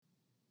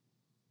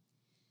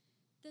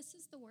This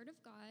is the word of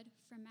God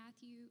from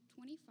Matthew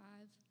 25,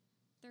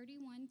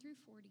 31 through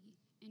 40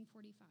 and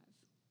 45.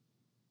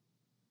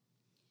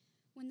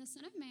 When the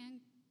Son of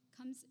Man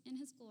comes in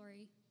his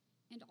glory,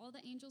 and all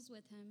the angels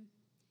with him,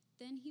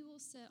 then he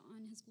will sit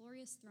on his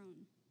glorious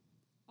throne.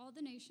 All the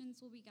nations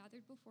will be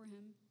gathered before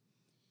him,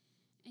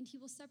 and he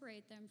will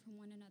separate them from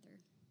one another,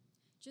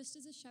 just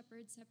as a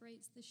shepherd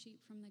separates the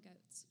sheep from the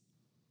goats.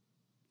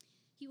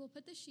 He will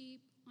put the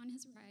sheep on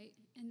his right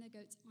and the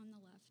goats on the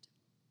left.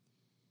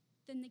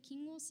 Then the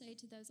king will say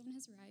to those on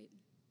his right,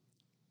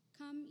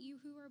 "Come, you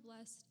who are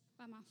blessed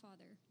by my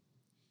Father,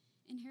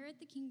 inherit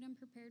the kingdom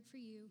prepared for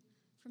you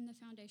from the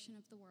foundation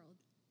of the world.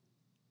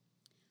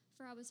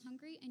 For I was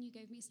hungry, and you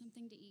gave me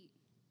something to eat.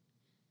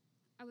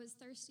 I was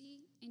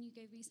thirsty, and you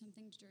gave me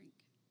something to drink.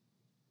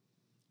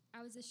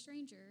 I was a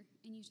stranger,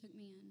 and you took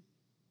me in.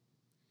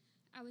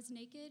 I was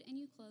naked, and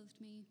you clothed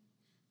me.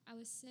 I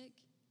was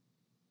sick,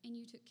 and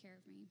you took care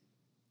of me.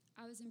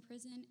 I was in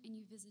prison, and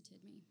you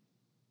visited me."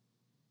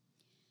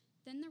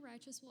 Then the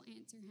righteous will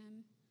answer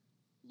him,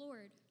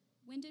 "Lord,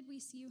 when did we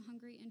see you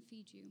hungry and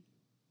feed you,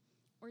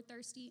 or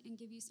thirsty and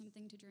give you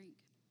something to drink?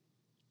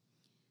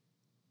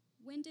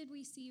 When did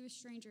we see you a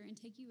stranger and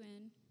take you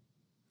in,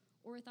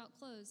 or without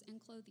clothes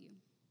and clothe you?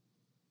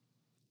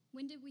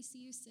 When did we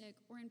see you sick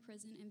or in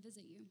prison and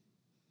visit you?"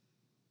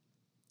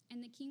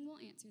 And the king will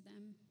answer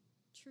them,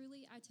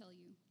 "Truly I tell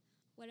you,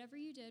 whatever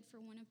you did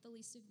for one of the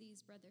least of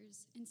these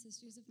brothers and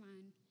sisters of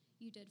mine,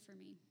 you did for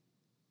me."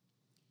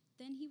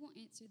 Then he will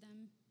answer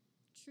them,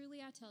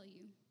 "Truly I tell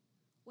you,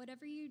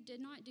 whatever you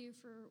did not do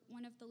for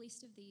one of the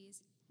least of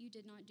these, you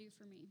did not do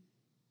for me."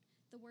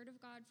 The word of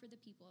God for the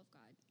people of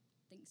God.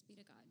 Thanks be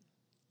to God.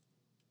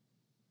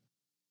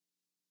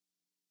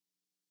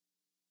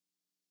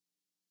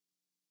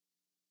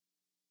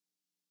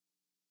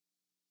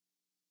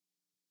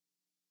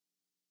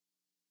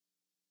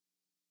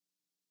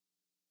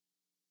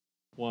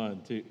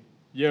 One, two.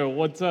 Yo,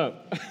 what's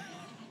up?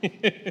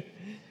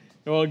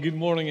 Well, good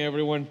morning,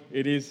 everyone.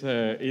 It's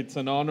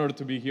an honor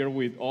to be here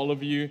with all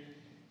of you.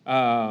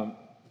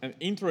 An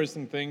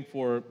interesting thing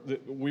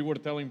we were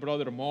telling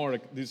Brother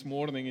Mark this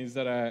morning is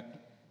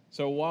that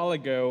so a while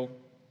ago,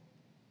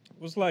 it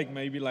was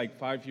maybe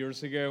 5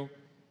 years ago,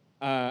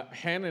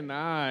 Han and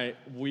I,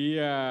 we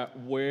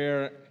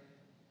were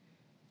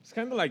it's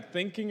kind of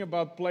thinking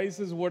about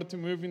places where to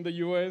move in the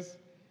U.S.,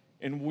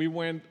 and we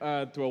went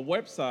to a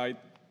website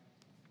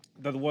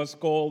that was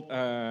called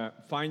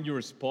Find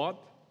Your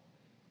Spot.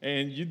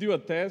 And you do a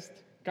test,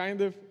 kind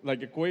of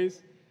like a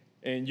quiz,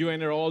 and you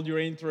enter all your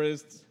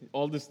interests,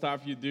 all the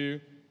stuff you do.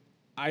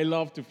 I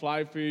love to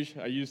fly fish.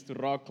 I used to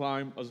rock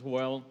climb as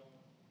well.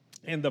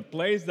 And the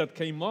place that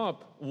came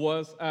up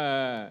was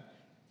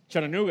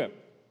Chattanooga.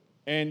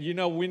 And,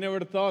 we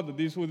never thought that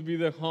this would be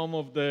the home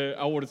of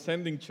our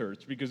sending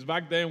church, because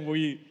back then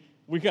we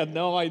had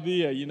no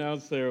idea,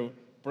 so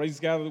praise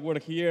God that we're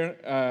here.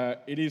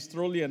 It is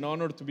truly an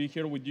honor to be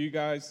here with you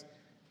guys.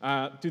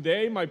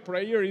 Today, my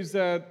prayer is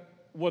that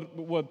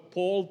what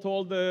Paul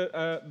told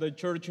the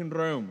church in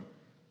Rome,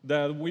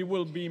 that we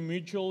will be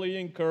mutually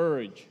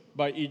encouraged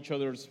by each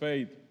other's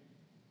faith.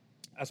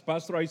 As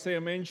Pastor Isaiah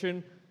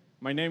mentioned,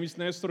 my name is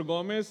Nestor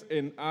Gomez,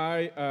 and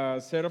I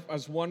serve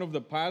as one of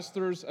the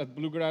pastors at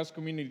Bluegrass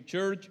Community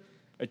Church,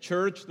 a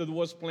church that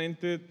was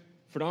planted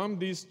from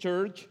this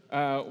church.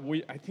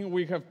 I think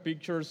we have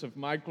pictures of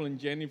Michael and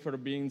Jennifer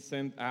being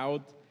sent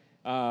out,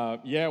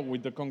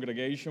 with the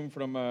congregation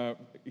from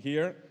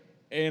here.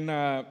 And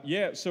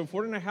so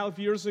 4.5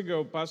 years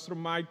ago, Pastor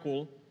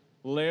Michael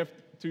left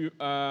to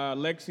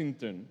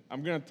Lexington.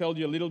 I'm going to tell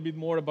you a little bit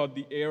more about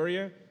the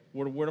area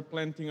where we're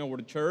planting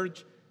our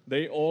church.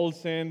 They all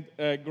send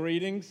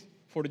greetings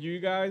for you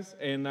guys,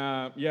 and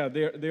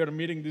they're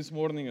meeting this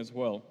morning as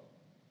well.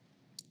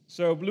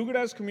 So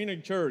Bluegrass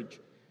Community Church,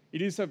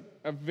 it is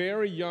a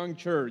very young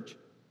church.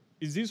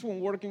 Is this one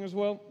working as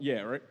well?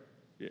 Yeah, right?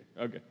 Yeah,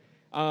 okay.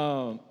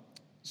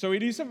 So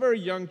it is a very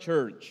young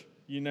church.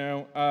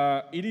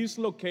 It is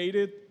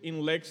located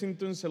in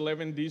Lexington's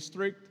 11th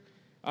district.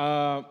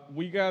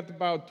 We got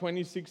about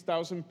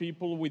 26,000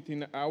 people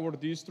within our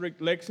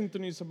district.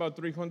 Lexington is about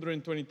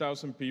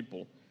 320,000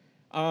 people.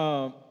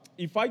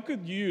 If I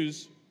could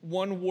use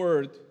one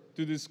word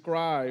to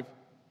describe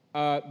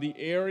the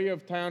area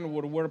of town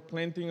where we're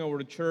planting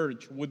our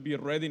church, would be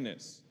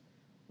readiness.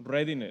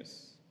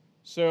 Readiness.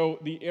 So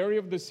the area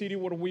of the city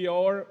where we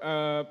are,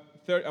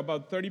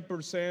 about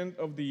 30%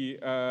 of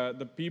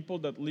the people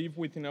that live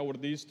within our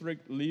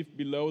district live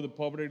below the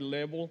poverty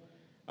level.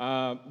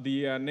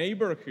 The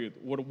neighborhood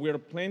where we're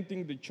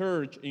planting the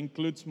church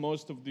includes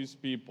most of these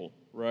people,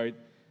 right?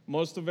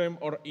 Most of them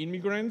are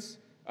immigrants.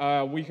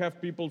 We have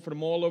people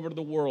from all over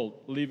the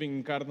world living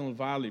in Cardinal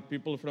Valley,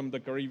 people from the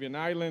Caribbean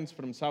islands,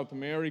 from South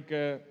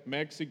America,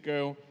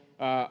 Mexico,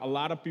 a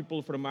lot of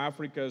people from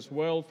Africa as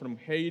well, from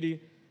Haiti.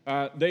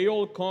 They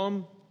all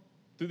come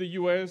to the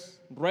U.S.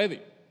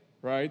 ready,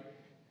 right?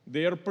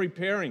 They are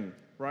preparing,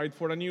 right,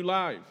 for a new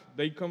life.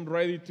 They come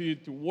ready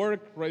to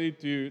work, ready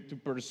to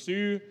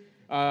pursue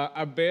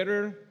a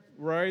better,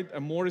 right, a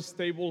more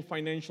stable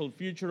financial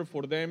future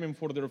for them and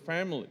for their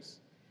families.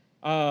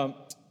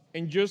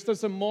 And just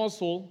as a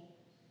muscle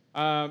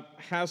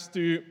has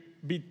to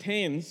be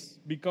tense,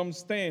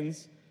 becomes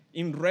tense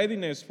in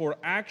readiness for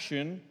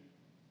action,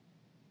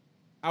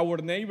 our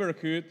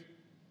neighborhood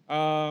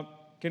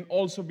can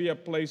also be a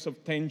place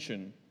of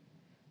tension.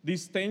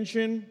 This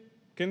tension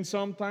can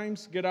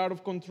sometimes get out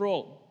of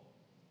control,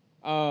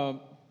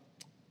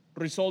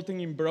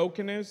 resulting in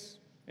brokenness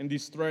and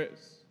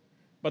distress.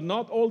 But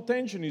not all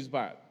tension is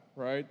bad,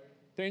 right?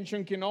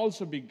 Tension can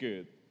also be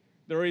good.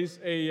 There is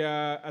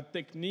a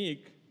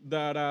technique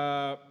that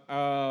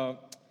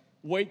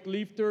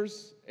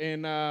weightlifters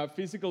and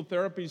physical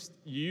therapists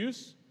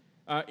use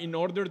in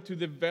order to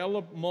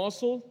develop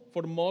muscle,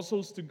 for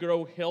muscles to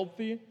grow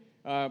healthy,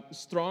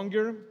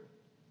 stronger,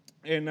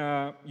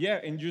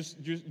 and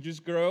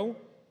just grow.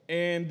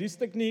 And this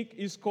technique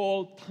is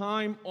called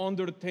time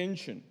under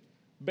tension.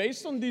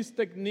 Based on this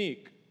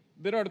technique,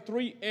 there are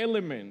 3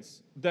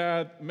 elements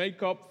that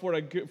make up for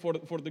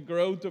the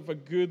growth of a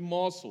good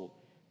muscle.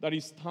 That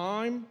is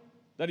time,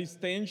 that is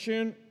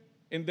tension,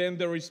 and then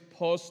there is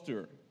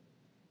posture.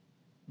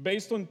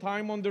 Based on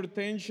time under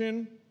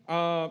tension,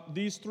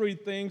 these 3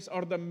 things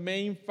are the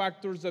main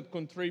factors that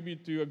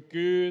contribute to a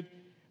good,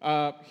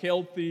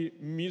 healthy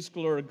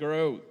muscular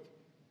growth.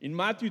 In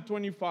Matthew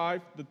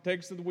 25, the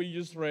text that we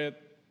just read,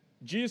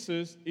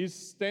 Jesus is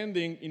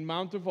standing in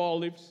Mount of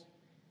Olives,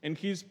 and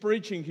he's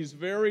preaching his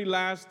very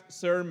last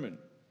sermon.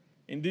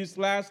 In this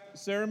last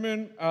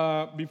sermon,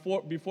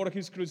 before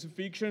his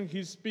crucifixion,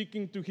 he's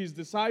speaking to his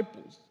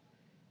disciples.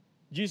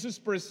 Jesus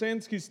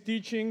presents his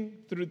teaching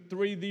through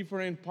 3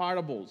 different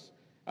parables.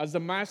 As the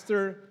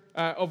master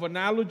of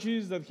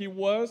analogies that he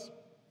was,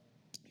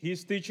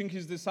 he's teaching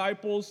his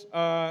disciples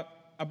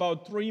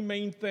about 3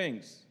 main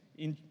things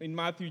in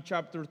Matthew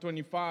chapter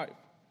 25.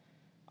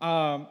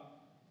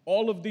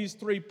 All of these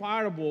 3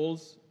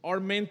 parables are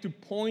meant to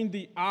point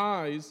the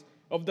eyes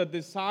of the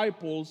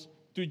disciples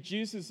to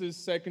Jesus'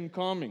 second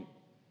coming.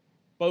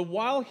 But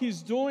while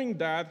he's doing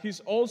that, he's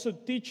also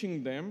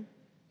teaching them,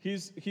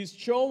 he's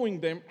showing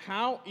them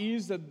how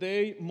is that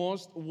they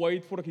must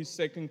wait for his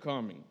second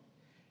coming.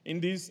 In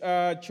this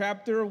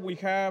chapter, we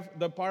have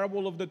the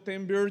parable of the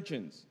 10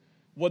 virgins.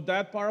 What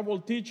that parable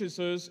teaches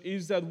us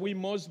is that we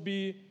must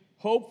be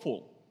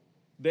hopeful.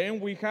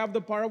 Then we have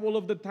the parable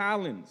of the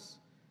talents.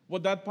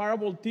 What that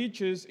parable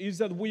teaches is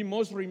that we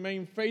must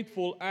remain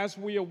faithful as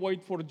we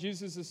await for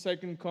Jesus'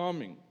 second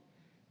coming.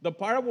 The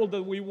parable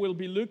that we will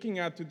be looking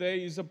at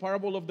today is the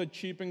parable of the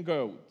sheep and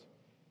goat.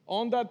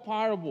 On that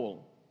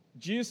parable,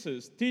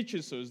 Jesus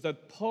teaches us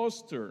that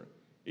posture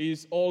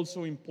is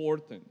also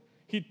important.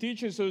 He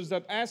teaches us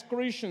that as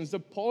Christians, the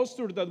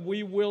posture that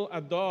we will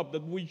adopt,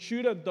 that we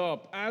should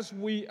adopt as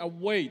we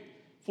await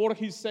for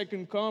his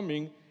second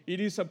coming, it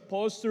is a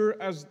posture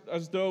as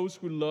those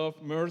who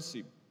love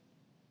mercy.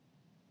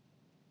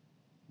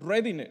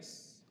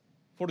 Readiness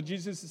for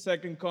Jesus'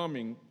 second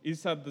coming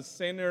is at the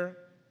center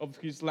of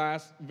his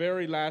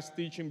very last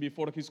teaching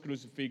before his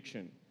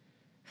crucifixion.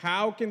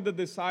 How can the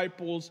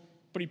disciples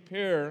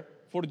prepare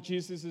for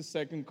Jesus'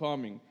 second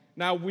coming?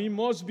 Now, we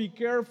must be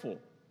careful.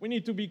 We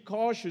need to be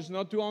cautious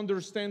not to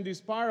understand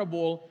this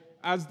parable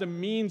as the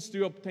means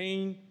to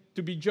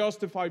be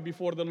justified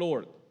before the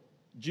Lord.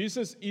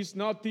 Jesus is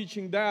not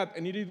teaching that,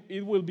 and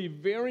it will be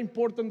very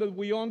important that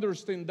we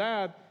understand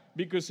that,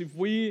 because if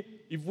we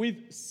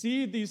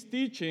see this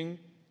teaching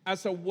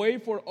as a way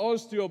for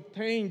us to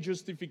obtain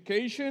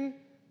justification,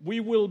 we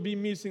will be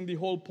missing the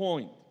whole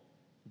point.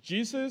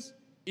 Jesus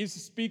is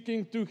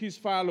speaking to his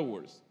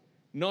followers,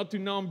 not to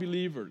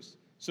non-believers.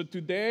 So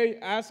today,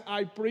 as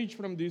I preach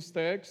from this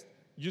text,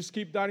 just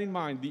keep that in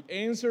mind. The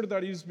answer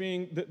that is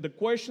the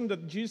question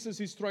that Jesus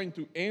is trying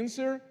to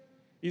answer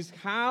is,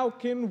 how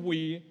can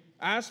we,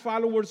 as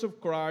followers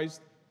of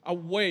Christ,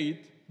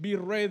 await, be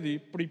ready,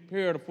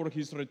 prepare for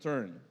his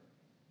return?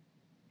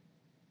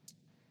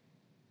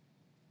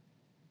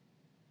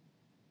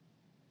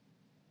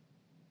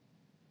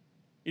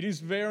 It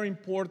is very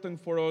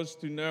important for us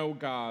to know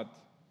God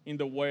in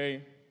the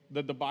way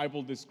that the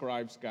Bible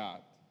describes God.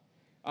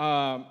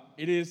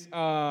 It is,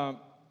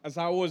 as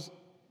I was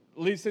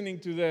listening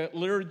to the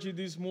liturgy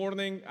this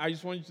morning, I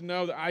just want you to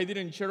know that I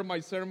didn't share my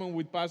sermon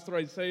with Pastor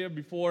Isaiah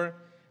before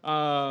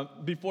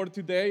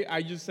today.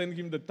 I just sent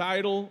him the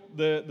title,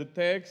 the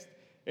text,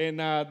 and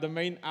the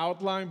main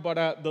outline.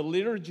 But the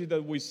liturgy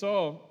that we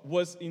saw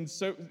was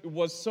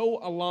so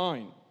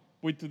aligned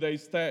with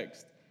today's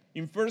text.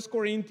 In 1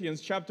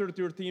 Corinthians chapter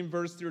 13,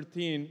 verse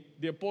 13,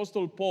 the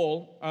Apostle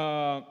Paul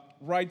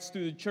writes to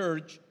the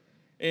church,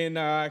 and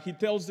he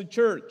tells the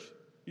church,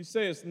 he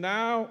says,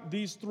 now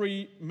these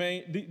three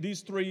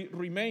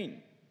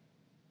remain: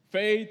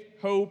 faith,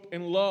 hope,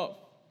 and love.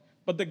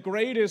 But the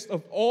greatest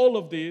of all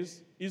of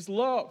these is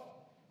love.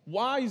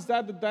 Why is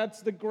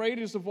that's the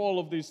greatest of all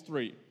of these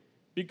 3?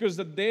 Because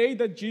the day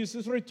that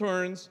Jesus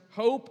returns,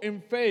 hope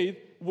and faith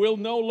will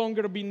no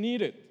longer be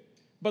needed.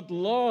 But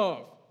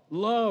love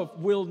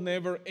will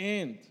never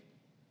end.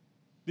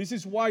 This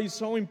is why it's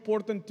so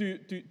important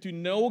to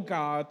know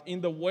God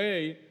in the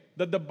way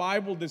that the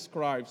Bible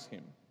describes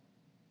him.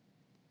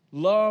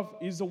 Love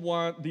is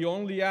the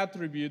only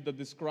attribute that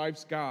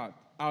describes God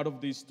out of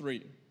these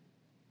three.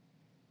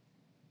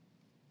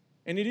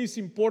 And it is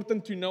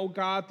important to know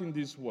God in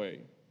this way,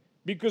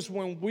 because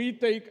when we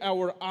take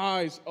our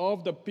eyes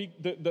off the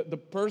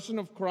person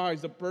of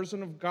Christ, the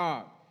person of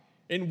God,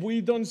 and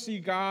we don't see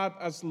God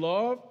as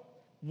love,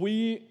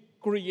 we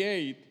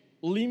create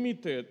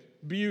limited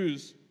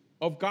views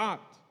of God.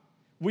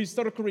 We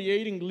start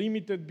creating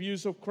limited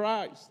views of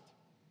Christ.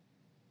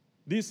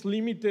 These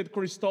limited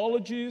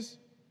Christologies,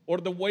 or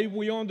the way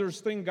we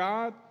understand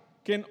God,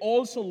 can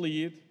also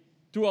lead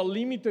to a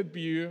limited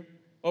view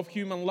of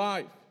human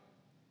life.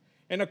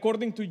 And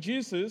according to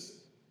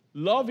Jesus,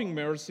 loving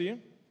mercy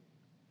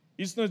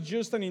is not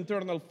just an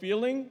internal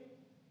feeling,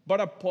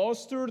 but a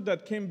posture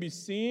that can be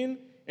seen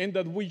and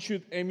that we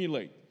should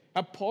emulate,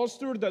 a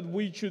posture that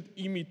we should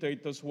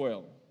imitate as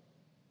well.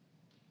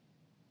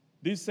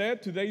 This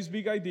said, today's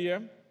big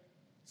idea,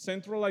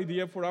 central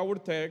idea for our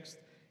text,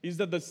 is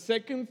that the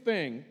second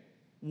thing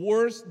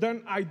worse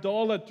than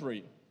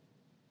idolatry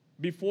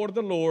before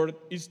the Lord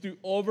is to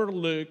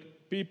overlook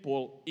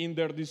people in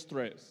their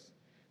distress.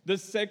 The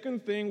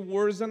second thing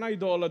worse than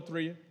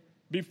idolatry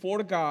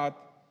before God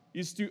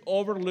is to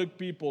overlook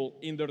people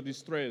in their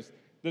distress.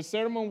 The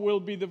sermon will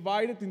be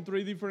divided in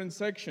 3 different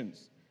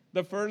sections.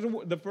 The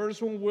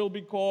first one will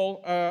be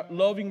called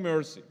Loving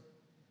Mercy,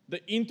 the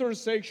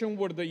intersection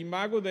where the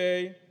Imago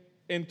Dei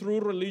and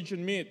true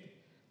religion meet.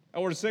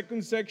 Our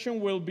second section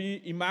will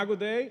be Imago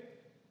Dei.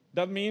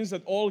 That means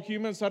that all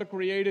humans are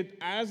created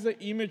as the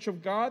image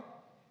of God.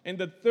 And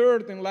the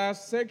third and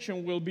last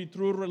section will be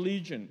true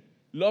religion,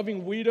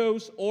 loving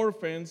widows,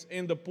 orphans,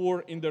 and the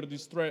poor in their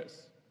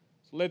distress.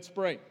 So let's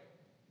pray.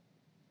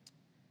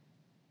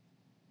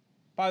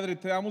 Padre,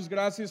 te damos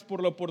gracias por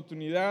la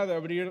oportunidad de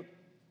abrir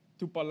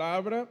tu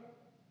palabra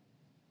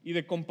y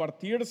de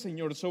compartir,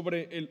 Señor,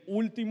 sobre el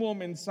último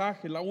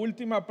mensaje, la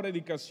última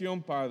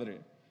predicación, Padre,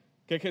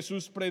 que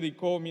Jesús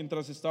predicó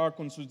mientras estaba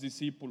con sus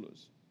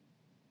discípulos.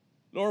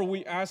 Lord,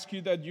 we ask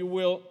you that you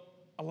will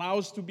allow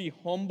us to be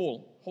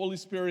humble. Holy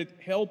Spirit,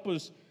 help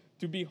us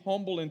to be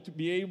humble and to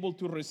be able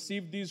to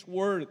receive this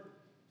word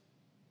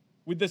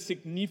with the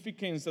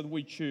significance that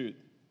we should.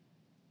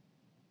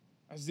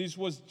 As this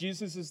was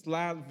Jesus'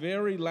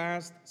 very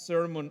last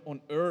sermon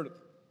on earth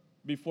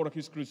before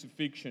his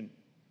crucifixion.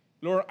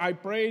 Lord, I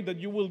pray that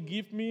you will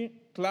give me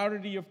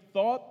clarity of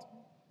thought,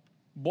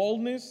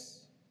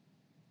 boldness,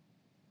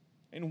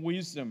 and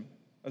wisdom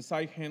as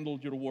I handle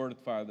your word,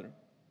 Father.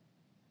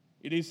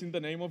 It is in the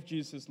name of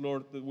Jesus,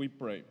 Lord, that we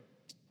pray.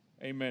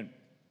 Amen.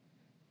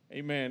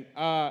 Amen.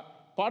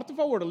 Part of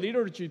our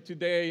liturgy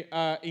today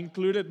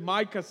included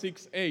Micah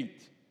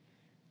 6:8.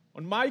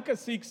 On Micah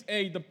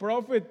 6:8, the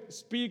prophet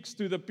speaks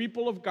to the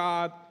people of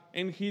God,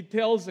 and he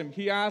tells them,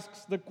 he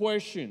asks the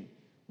question,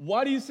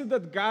 what is it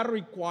that God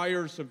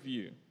requires of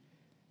you?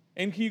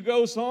 And he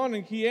goes on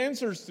and he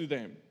answers to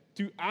them,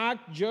 to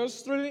act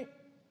justly,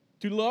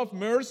 to love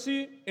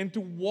mercy, and to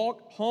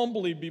walk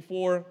humbly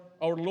before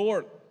our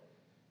Lord.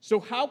 So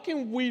how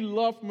can we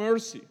love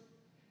mercy?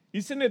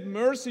 Isn't it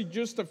mercy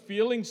just a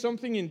feeling,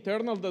 something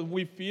internal that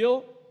we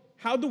feel?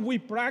 How do we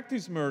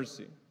practice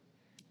mercy?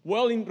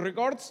 Well, in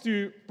regards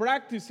to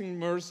practicing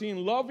mercy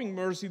and loving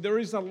mercy,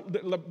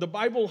 the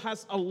Bible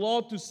has a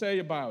lot to say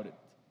about it.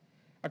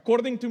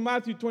 According to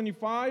Matthew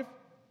 25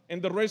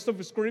 and the rest of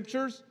the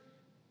scriptures,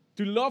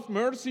 to love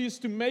mercy is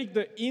to make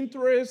the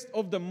interest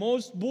of the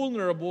most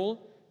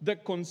vulnerable, the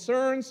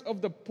concerns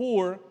of the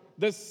poor,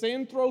 the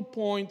central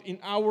point in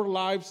our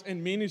lives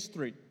and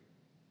ministry.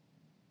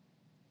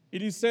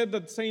 It is said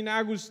that St.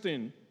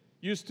 Augustine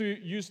used to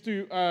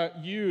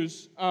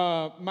use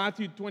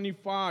Matthew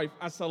 25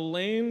 as a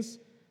lens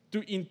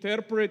to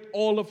interpret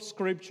all of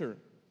Scripture,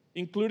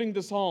 including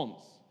the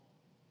Psalms.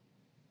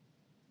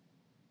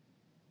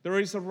 There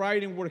is a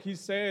writing where he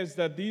says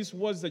that this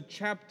was the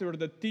chapter,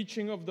 the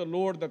teaching of the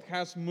Lord, that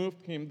has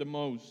moved him the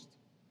most.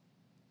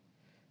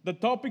 The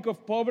topic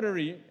of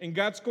poverty and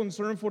God's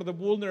concern for the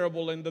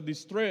vulnerable and the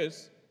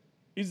distressed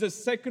is the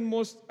second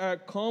most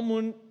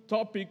common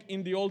topic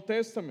in the Old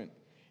Testament.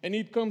 And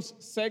it comes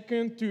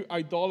second to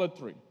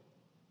idolatry.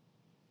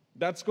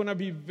 That's going to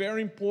be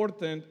very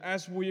important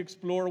as we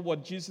explore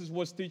what Jesus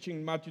was teaching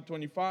in Matthew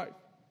 25.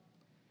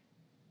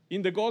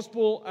 In the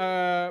Gospel,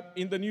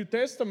 in the New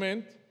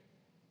Testament,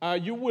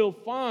 you will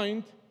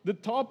find the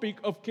topic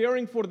of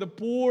caring for the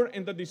poor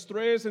and the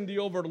distressed and the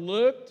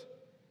overlooked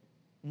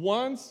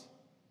once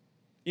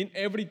in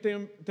every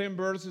 10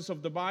 verses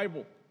of the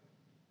Bible,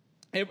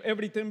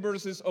 every 10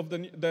 verses of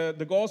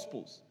the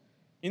Gospels.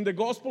 In the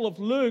Gospel of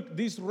Luke,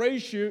 this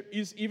ratio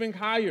is even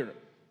higher.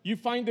 You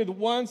find it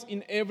once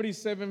in every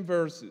 7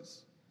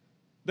 verses.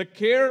 The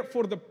care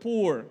for the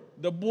poor,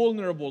 the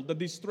vulnerable, the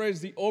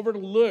distressed, the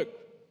overlooked,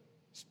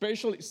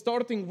 especially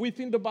starting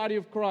within the body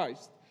of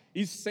Christ,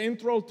 is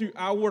central to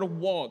our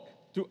walk,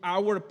 to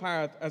our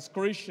path as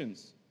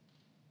Christians.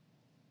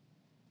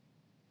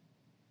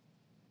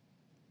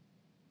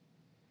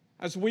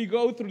 As we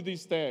go through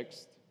this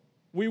text,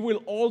 we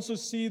will also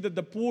see that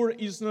the poor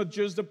is not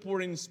just the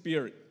poor in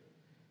spirit.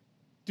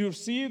 To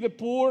see the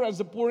poor as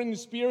the poor in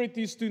spirit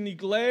is to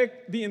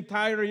neglect the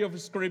entirety of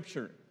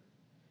Scripture.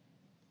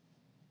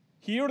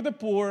 Here the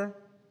poor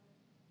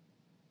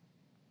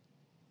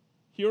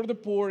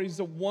is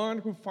the one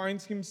who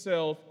finds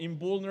himself in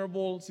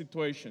vulnerable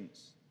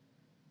situations.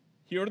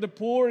 Here the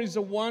poor is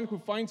the one who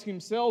finds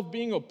himself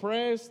being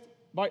oppressed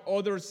by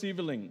other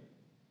siblings.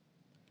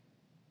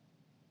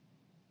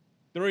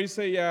 There is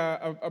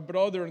a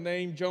brother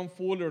named John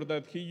Fuller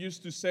that he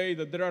used to say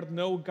that there are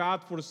no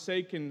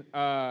God-forsaken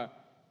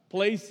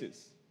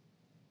places,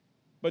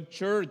 but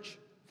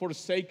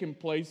church-forsaken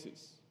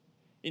places.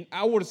 In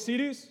our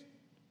cities,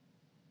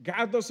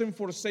 God doesn't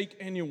forsake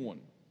anyone.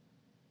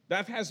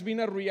 That has been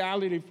a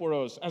reality for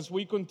us as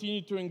we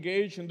continue to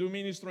engage and do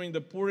ministry in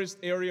the poorest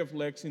area of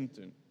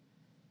Lexington.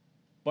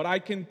 But I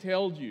can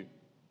tell you,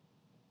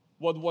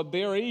 what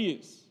there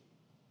is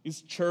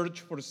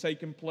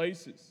church-forsaken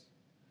places.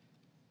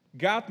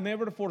 God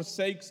never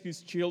forsakes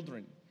his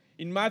children.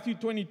 In Matthew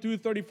 22,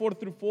 34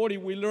 through 40,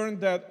 we learn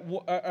that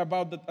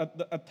about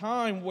a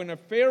time when a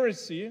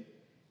Pharisee,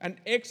 an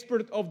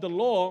expert of the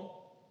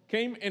law,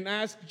 came and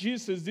asked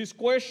Jesus this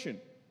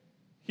question.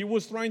 He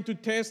was trying to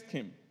test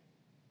him.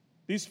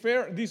 This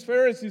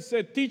Pharisee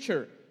said,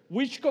 "Teacher,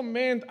 which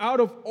command out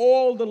of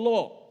all the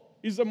law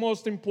is the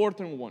most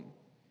important one?"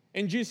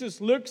 And Jesus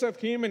looks at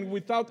him, and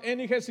without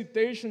any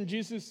hesitation,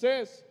 Jesus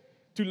says,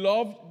 to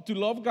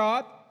love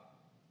God,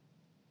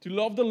 to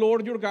love the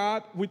Lord your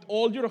God with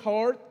all your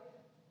heart,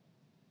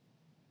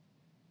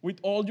 with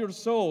all your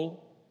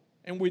soul,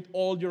 and with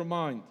all your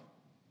mind.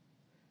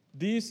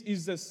 This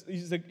is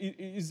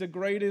the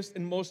greatest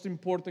and most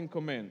important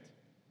command.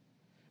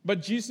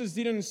 But Jesus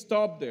didn't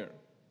stop there.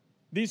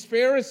 This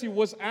Pharisee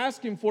was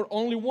asking for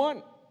only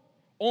one,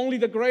 only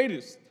the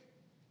greatest.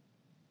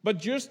 But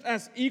just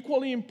as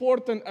equally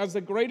important as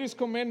the greatest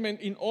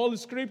commandment in all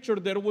Scripture,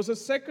 there was a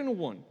second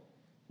one,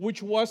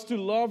 which was to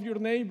love your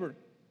neighbor.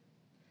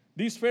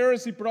 This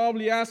Pharisee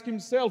probably asked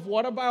himself,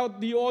 what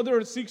about the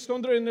other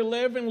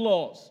 611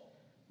 laws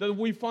that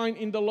we find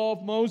in the law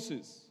of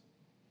Moses?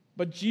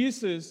 But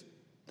Jesus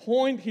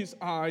pointed his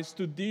eyes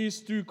to these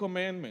two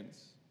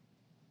commandments.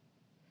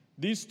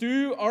 These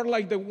two are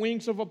like the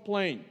wings of a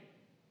plane.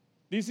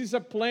 This is a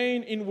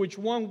plane in which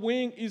one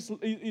wing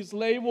is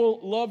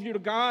labeled love your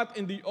God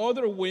and the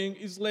other wing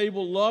is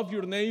labeled love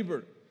your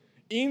neighbor.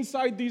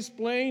 Inside this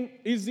plane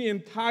is the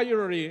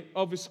entirety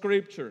of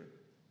Scripture.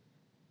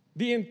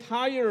 The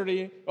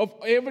entirety of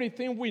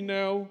everything we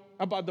know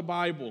about the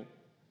Bible.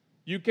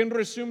 You can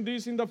resume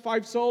this in the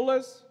 5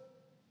 solas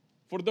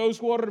for those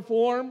who are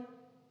Reformed.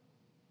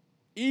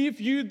 If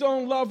you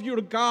don't love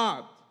your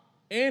God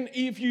and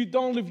if you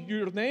don't love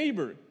your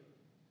neighbor,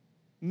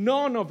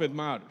 none of it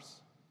matters.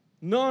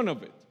 None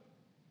of it.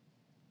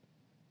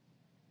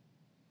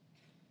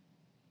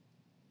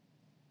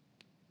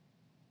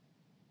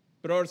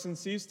 Brothers and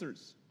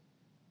sisters,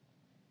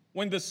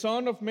 when the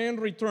Son of Man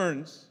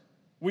returns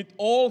with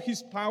all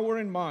his power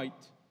and might,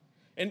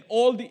 and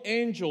all the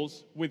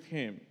angels with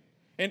him,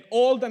 and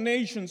all the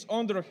nations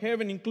under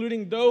heaven,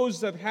 including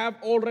those that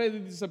have already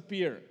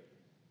disappeared,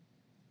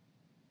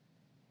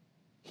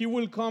 he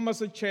will come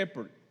as a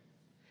shepherd.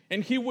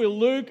 And he will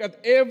look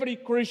at every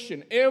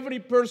Christian, every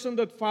person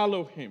that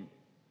follows him.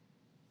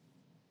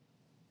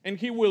 And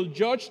he will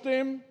judge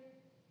them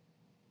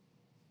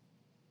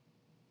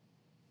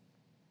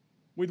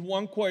with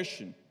one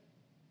question.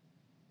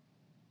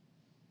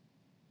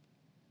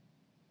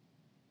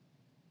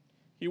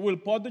 He will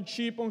put the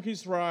sheep on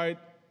his right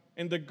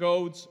and the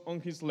goats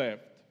on his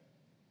left.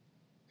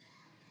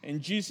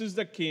 And Jesus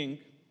the King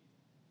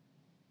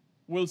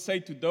will say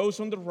to those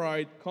on the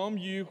right, "Come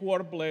you who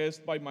are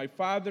blessed by my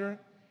Father,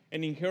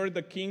 and inherit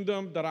the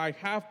kingdom that I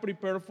have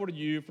prepared for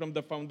you from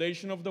the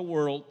foundation of the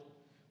world.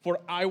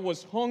 For I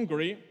was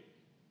hungry,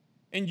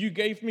 and you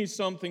gave me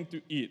something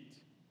to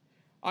eat.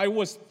 I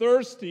was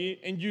thirsty,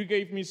 and you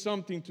gave me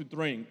something to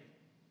drink.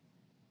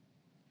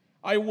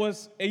 I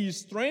was a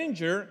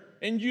stranger,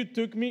 and you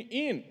took me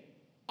in.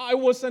 I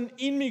was an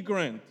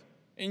immigrant,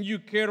 and you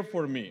cared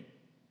for me.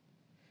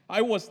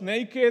 I was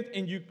naked,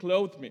 and you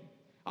clothed me.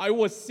 I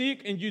was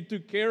sick, and you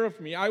took care of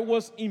me. I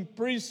was in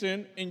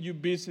prison, and you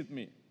visited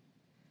me."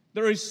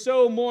 There is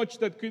so much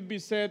that could be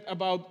said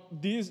about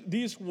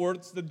these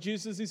words that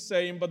Jesus is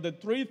saying, but the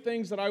 3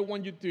 things that I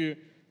want you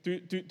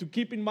to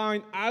keep in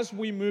mind as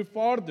we move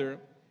farther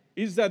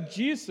is that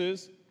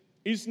Jesus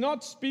is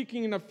not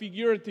speaking in a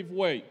figurative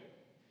way.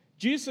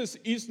 Jesus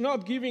is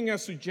not giving a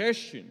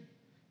suggestion.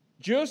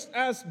 Just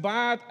as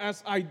bad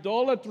as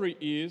idolatry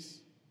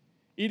is,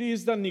 it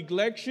is the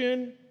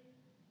neglection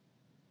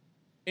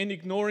and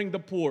ignoring the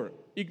poor,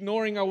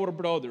 ignoring our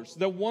brothers,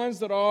 the ones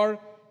that are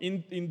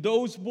in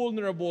those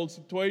vulnerable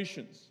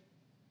situations.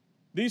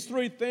 These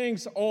 3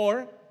 things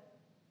are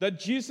that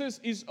Jesus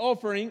is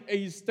offering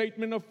a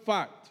statement of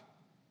fact.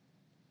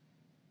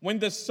 When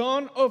the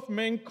Son of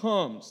Man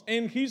comes,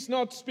 and he's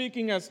not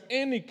speaking as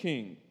any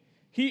king,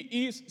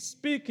 he is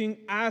speaking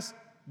as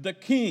the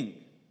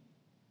King.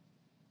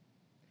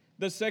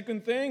 The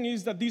second thing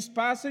is that this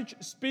passage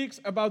speaks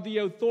about the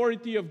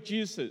authority of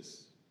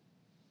Jesus.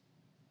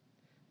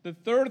 The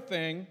third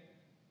thing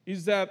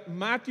is that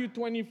Matthew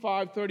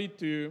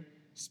 25:32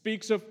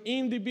 speaks of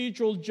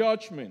individual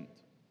judgment,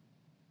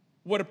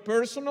 where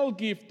personal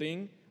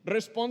gifting,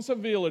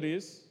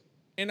 responsibilities,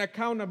 and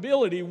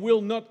accountability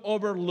will not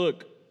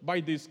overlook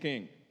by this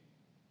king.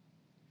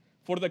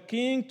 For the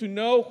king to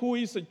know who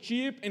is a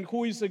sheep and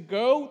who is a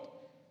goat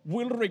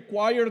will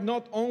require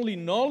not only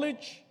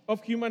knowledge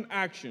of human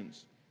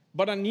actions,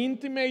 but an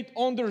intimate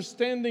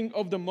understanding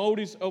of the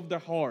motives of the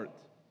heart.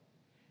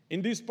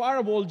 In this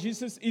parable,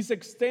 Jesus is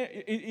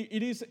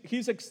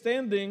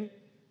extending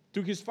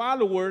to his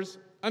followers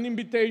an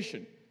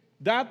invitation.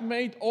 That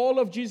made all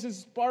of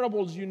Jesus'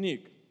 parables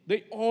unique.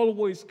 They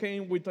always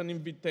came with an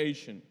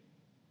invitation.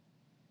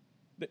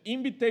 The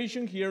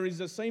invitation here is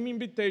the same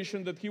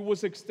invitation that he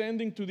was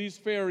extending to these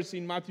Pharisees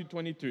in Matthew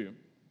 22.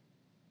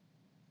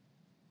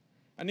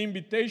 An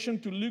invitation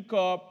to look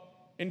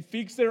up and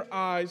fix their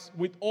eyes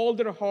with all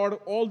their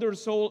heart, all their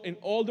soul, and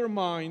all their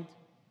mind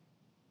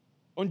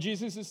on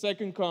Jesus'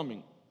 second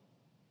coming.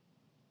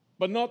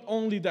 But not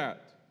only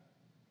that.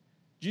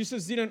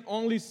 Jesus didn't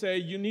only say,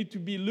 you need to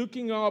be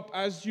looking up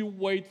as you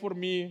wait for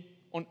me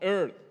on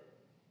earth.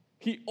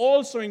 He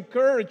also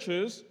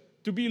encourages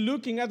to be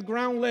looking at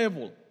ground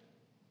level.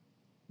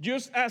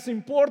 Just as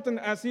important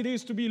as it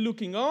is to be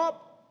looking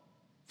up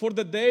for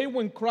the day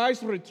when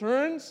Christ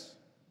returns,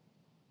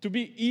 to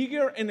be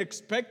eager and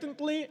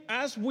expectantly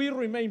as we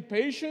remain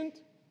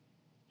patient,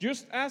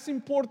 just as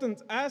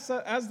important as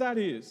that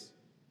is,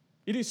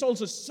 it is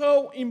also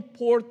so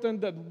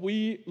important that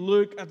we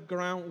look at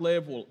ground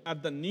level,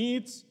 at the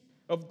needs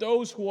of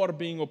those who are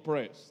being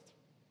oppressed.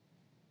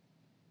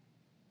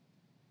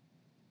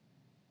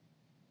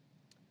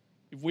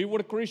 If we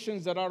were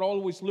Christians that are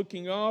always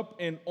looking up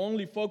and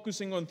only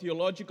focusing on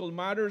theological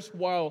matters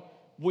while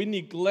we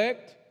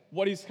neglect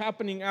what is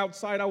happening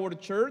outside our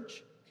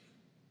church,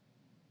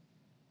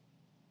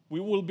 we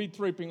will be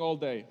tripping all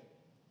day.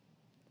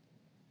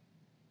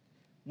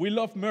 We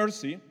love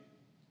mercy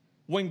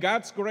when by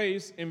God's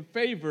grace and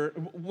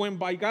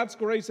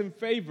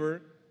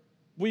favor,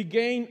 we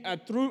gain a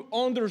true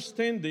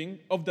understanding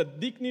of the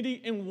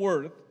dignity and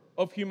worth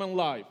of human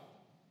life,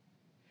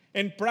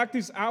 and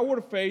practice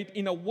our faith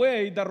in a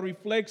way that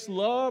reflects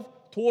love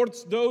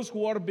towards those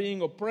who are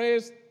being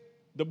oppressed,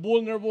 the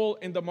vulnerable,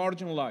 and the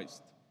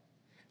marginalized.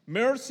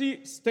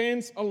 Mercy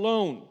stands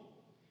alone.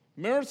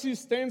 Mercy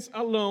stands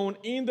alone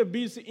in the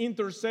busy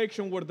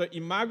intersection where the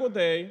Imago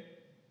Dei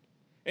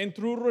and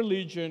true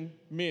religion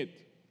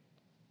meet.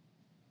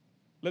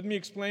 Let me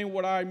explain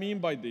what I mean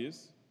by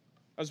this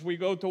as we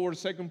go to our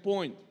second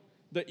point,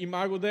 the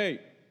Imago Dei.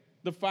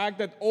 The fact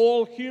that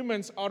all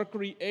humans are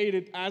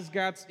created as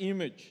God's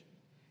image.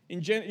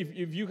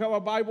 If you have a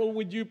Bible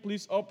with you,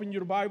 please open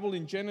your Bible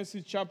in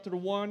Genesis chapter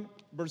 1,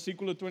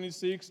 versículo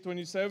 26,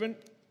 27.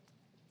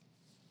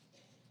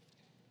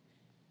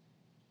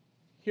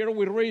 Here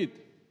we read,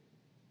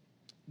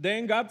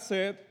 "Then God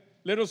said,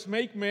 'Let us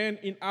make man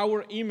in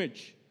our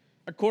image,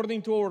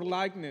 according to our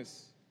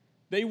likeness.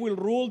 They will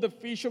rule the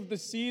fish of the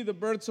sea, the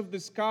birds of the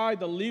sky,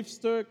 the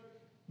livestock,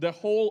 the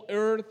whole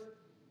earth,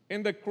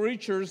 and the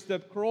creatures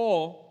that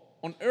crawl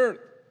on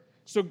earth.'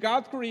 So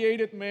God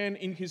created man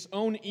in his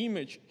own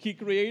image. He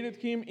created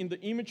him in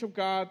the image of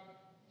God.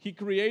 He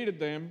created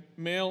them,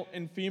 male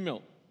and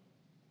female."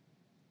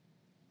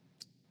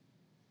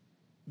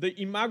 The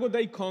Imago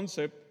Dei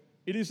concept,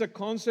 it is a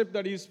concept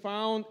that is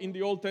found in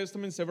the Old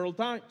Testament several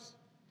times.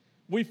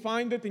 We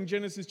find it in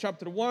Genesis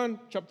chapter 1,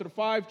 chapter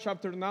 5,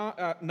 chapter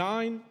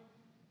 9.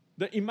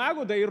 The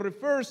Imago Dei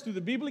refers to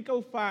the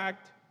biblical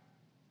fact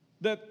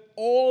that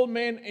all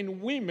men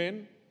and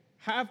women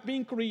have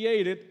been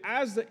created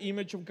as the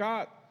image of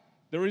God.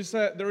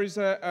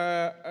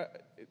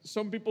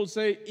 Some people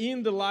say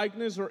in the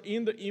likeness or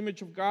in the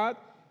image of God.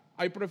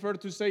 I prefer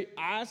to say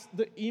as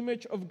the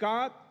image of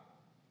God.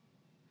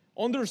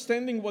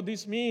 Understanding what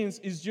this means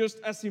is just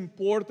as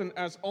important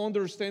as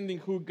understanding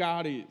who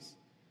God is.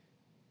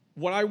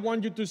 What I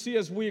want you to see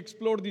as we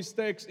explore this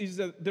text is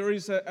that there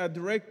is a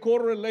direct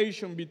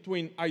correlation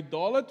between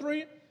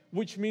idolatry,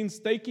 which means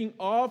taking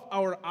off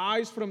our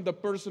eyes from the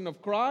person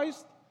of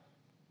Christ,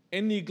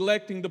 and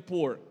neglecting the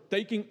poor,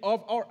 taking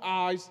off our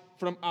eyes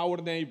from our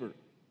neighbor.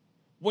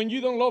 When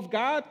you don't love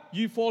God,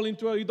 you fall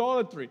into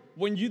idolatry.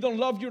 When you don't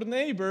love your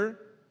neighbor,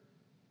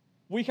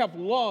 we have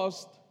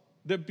lost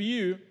the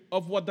view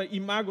of what the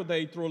Imago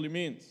Dei truly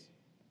means.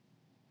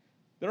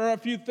 There are a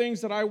few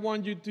things that I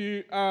want you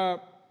to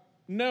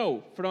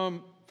know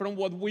from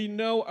what we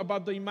know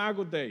about the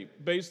Imago Dei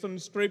based on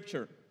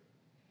Scripture.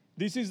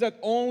 This is that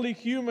only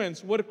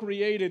humans were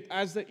created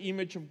as the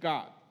image of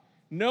God.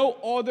 No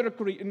other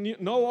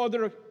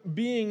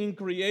being in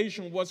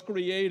creation was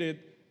created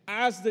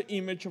as the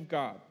image of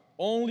God.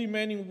 Only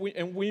men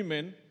and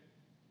women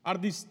are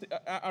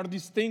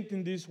distinct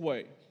in this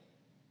way.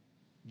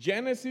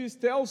 Genesis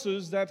tells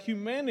us that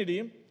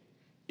humanity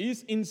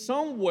is in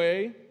some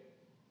way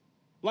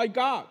like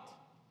God.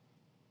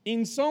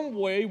 In some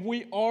way,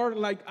 we are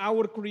like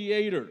our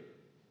Creator.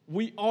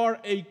 We are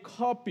a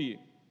copy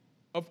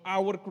of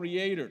our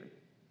Creator.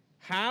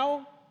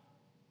 How?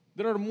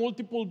 There are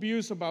multiple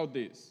views about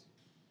this.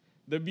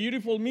 The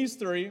beautiful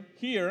mystery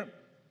here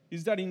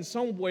is that in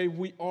some way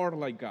we are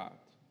like God.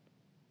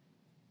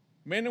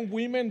 Men and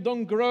women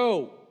don't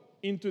grow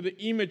into the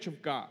image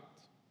of God.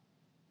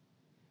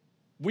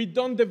 We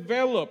don't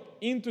develop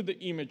into the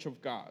image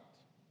of God.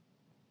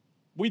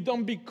 We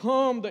don't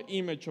become the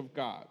image of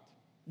God.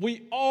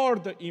 We are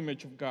the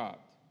image of God.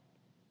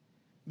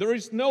 There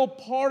is no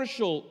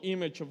partial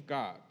image of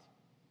God.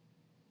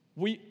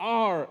 We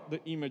are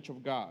the image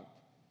of God.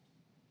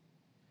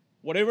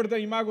 Whatever the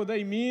Imago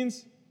Dei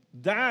means,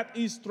 that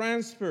is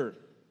transferred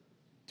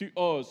to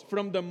us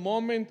from the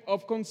moment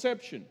of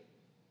conception.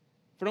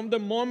 From the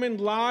moment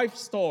life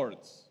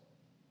starts,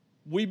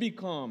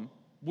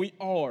 we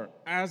are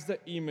as the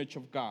image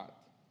of God.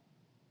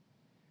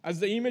 As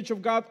the image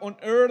of God on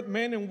earth,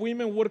 men and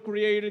women were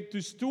created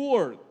to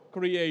steward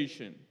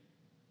creation,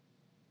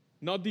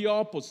 not the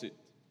opposite.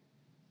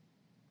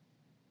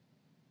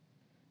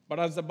 But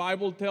as the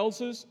Bible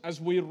tells us,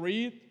 as we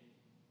read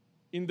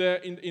in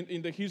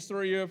the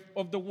history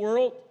of the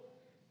world,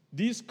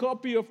 this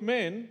copy of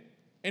men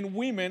and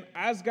women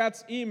as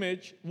God's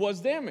image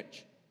was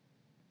damaged,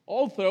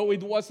 although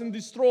it wasn't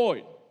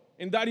destroyed.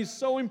 And that is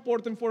so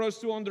important for us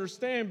to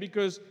understand,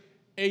 because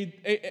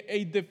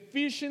a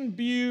deficient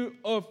view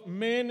of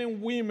men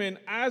and women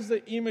as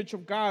the image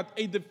of God,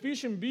 a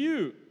deficient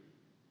view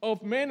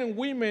of men and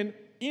women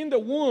in the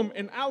womb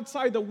and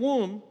outside the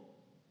womb,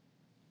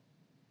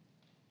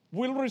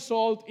 will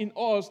result in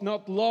us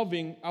not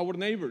loving our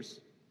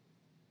neighbors.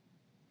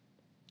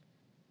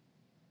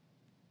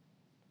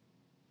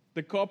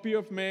 The copy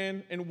of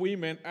men and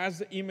women as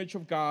the image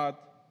of God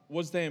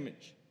was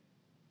damaged.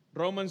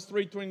 Romans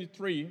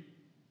 3:23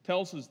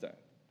 tells us that.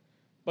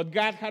 But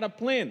God had a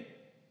plan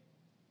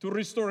to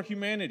restore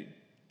humanity.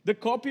 The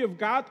copy of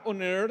God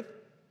on earth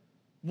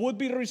would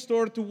be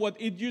restored to what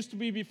it used to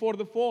be before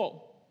the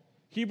fall.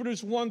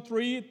 Hebrews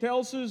 1:3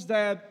 tells us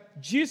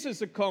that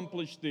Jesus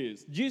accomplished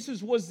this.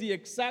 Jesus was the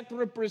exact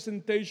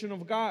representation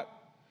of God.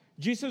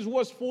 Jesus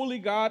was fully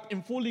God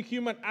and fully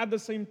human at the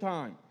same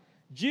time.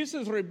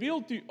 Jesus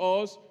revealed to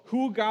us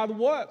who God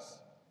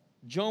was.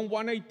 John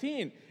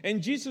 1:18.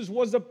 And Jesus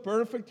was a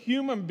perfect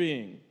human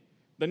being.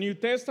 The New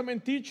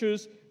Testament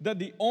teaches that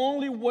the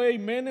only way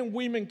men and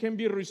women can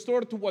be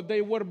restored to what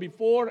they were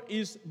before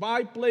is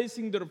by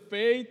placing their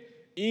faith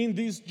in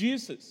this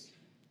Jesus.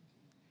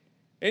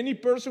 Any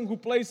person who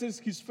places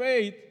his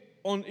faith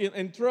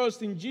and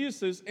trust in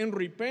Jesus and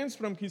repents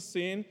from his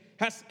sin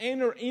has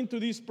entered into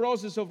this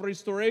process of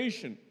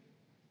restoration.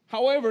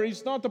 However,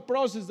 it's not a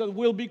process that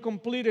will be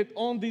completed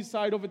on this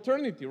side of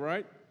eternity,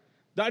 right?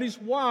 That is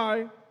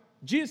why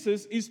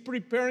Jesus is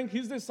preparing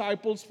his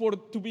disciples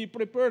to be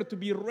prepared, to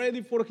be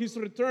ready for his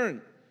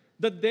return,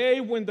 the day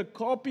when the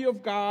copy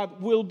of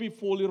God will be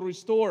fully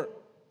restored.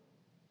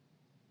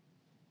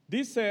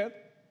 This said,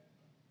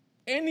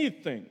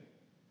 anything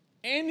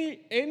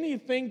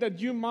that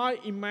you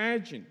might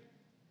imagine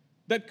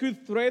that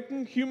could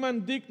threaten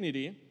human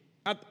dignity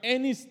at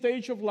any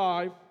stage of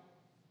life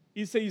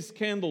is a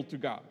scandal to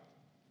God.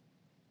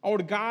 Our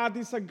God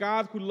is a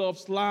God who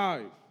loves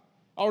life.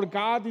 Our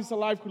God is a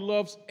God who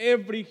loves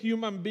every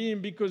human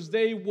being, because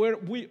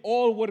we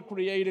all were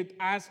created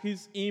as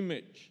his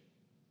image.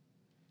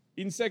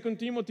 In 2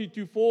 Timothy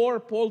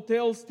 2:4, Paul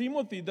tells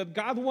Timothy that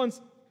God wants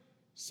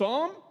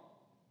some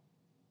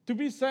to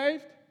be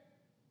saved.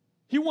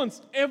 He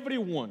wants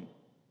everyone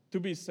to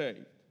be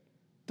saved.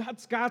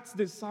 That's God's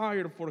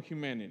desire for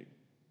humanity.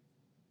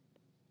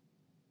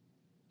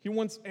 He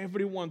wants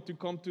everyone to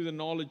come to the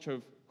knowledge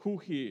of who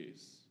he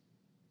is.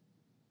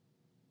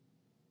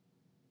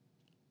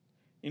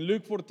 In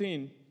Luke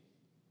 14,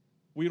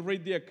 we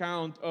read the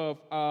account of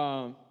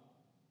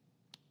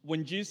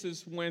when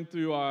Jesus went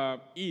to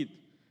eat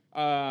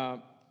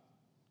at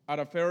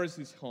a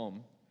Pharisee's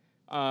home.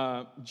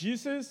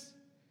 Jesus,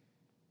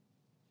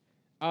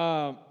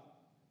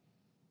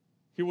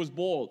 he was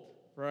bold,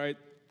 right?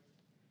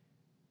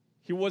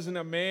 He wasn't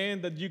a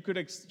man that you could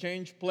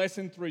exchange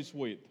pleasantries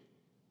with.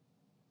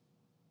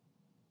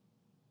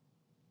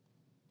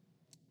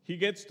 He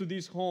gets to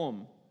this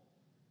home,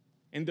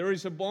 and there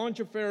is a bunch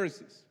of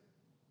Pharisees.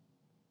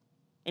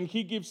 And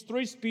he gives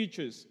 3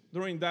 speeches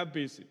during that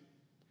visit.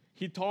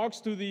 He talks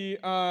to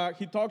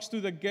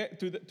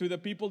the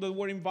people that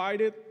were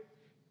invited,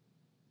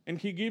 and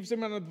he gives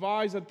them an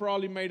advice that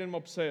probably made them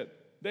upset.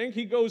 Then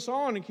he goes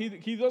on, and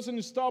he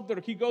doesn't stop there.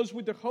 He goes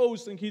with the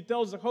host, and he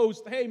tells the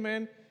host, "Hey,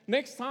 man,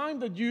 next time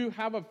that you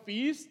have a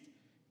feast,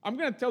 I'm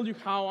going to tell you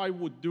how I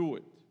would do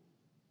it.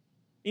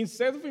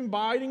 Instead of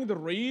inviting the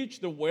rich,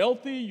 the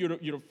wealthy,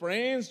 your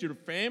friends, your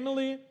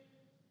family,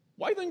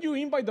 why don't you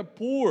invite the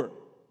poor,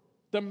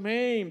 the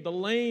maimed, the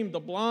lame, the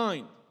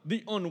blind,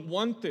 the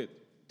unwanted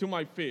to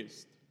my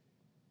feast?"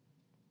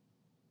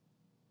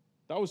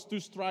 That was 2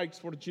 strikes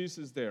for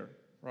Jesus there,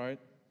 right?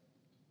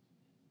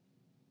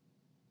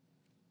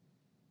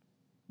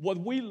 What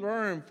we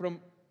learn from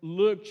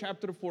Luke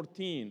chapter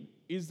 14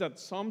 is that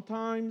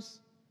sometimes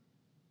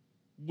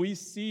we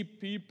see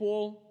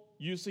people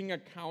using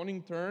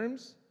accounting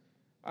terms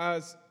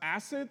as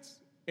assets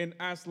and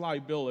as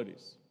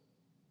liabilities.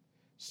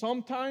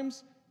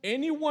 Sometimes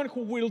anyone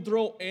who will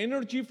draw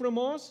energy from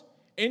us,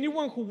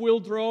 anyone who will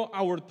draw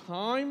our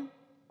time,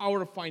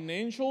 our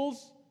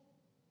financials,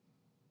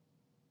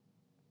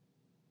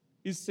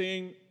 is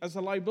seen as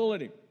a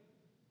liability.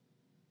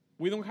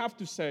 We don't have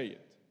to say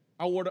it.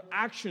 Our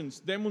actions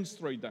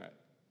demonstrate that.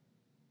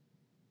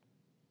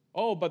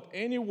 Oh, but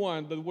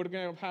anyone that we're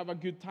going to have a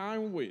good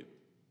time with,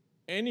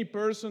 any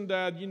person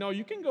that,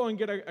 you can go and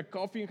get a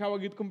coffee and have a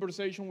good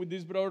conversation with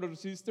this brother or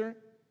sister,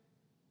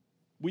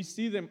 we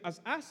see them as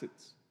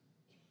assets.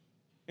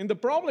 And the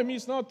problem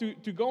is not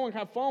to go and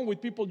have fun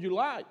with people you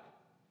like.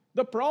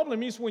 The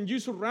problem is when you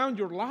surround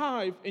your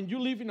life and you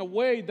live in a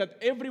way that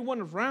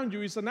everyone around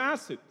you is an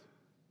asset.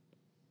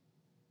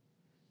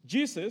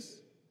 Jesus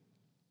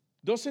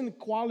doesn't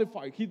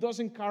qualify, he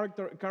doesn't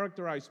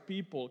categorize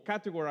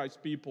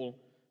people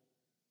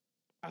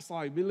as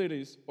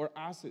liabilities or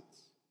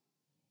assets.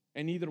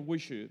 And neither we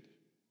should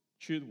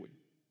we?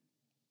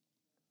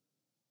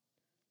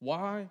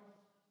 Why?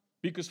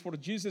 Because for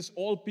Jesus,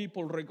 all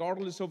people,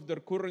 regardless of their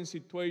current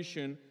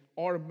situation,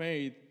 are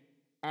made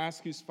as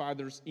his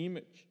Father's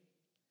image.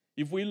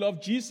 If we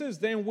love Jesus,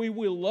 then we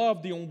will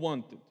love the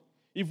unwanted.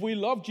 If we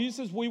love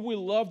Jesus, we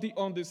will love the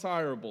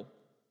undesirable.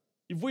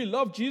 If we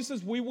love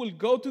Jesus, we will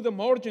go to the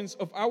margins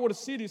of our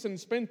cities and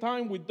spend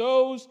time with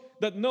those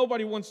that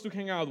nobody wants to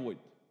hang out with.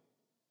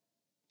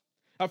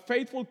 A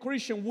faithful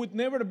Christian would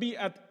never be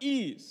at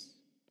ease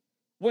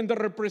when the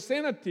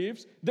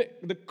representatives,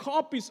 the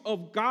copies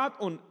of God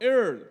on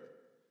earth,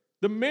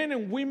 the men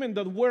and women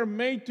that were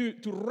made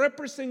to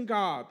represent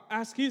God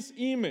as his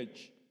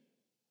image,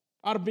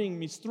 are being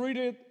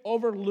mistreated,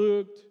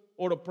 overlooked,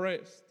 or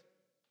oppressed.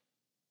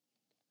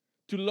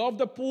 To love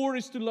the poor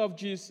is to love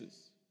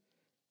Jesus.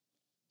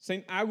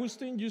 St.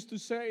 Augustine used to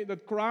say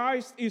that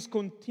Christ is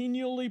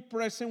continually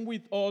present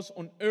with us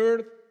on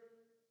earth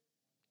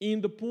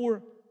in the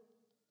poor.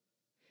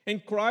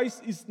 And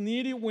Christ is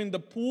needy when the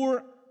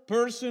poor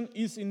person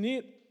is in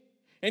need.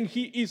 And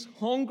he is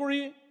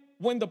hungry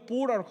when the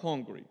poor are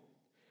hungry.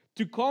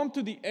 To come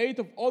to the aid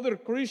of other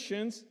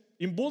Christians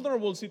in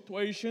vulnerable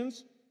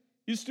situations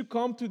is to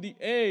come to the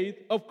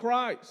aid of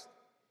Christ,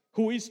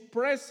 who is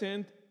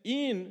present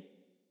in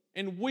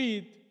and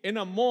with and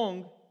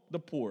among the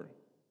poor.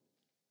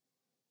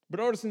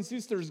 Brothers and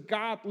sisters,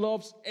 God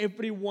loves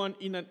everyone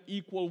in an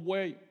equal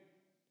way.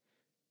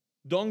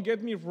 Don't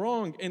get me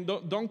wrong, and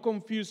don't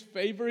confuse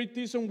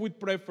favoritism with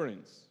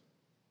preference.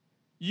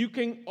 You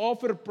can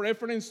offer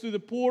preference to the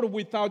poor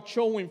without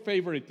showing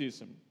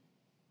favoritism.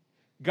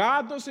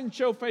 God doesn't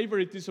show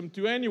favoritism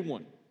to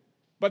anyone,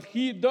 but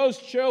he does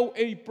show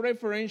a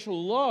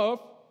preferential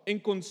love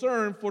and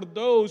concern for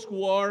those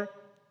who are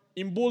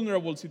in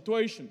vulnerable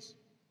situations.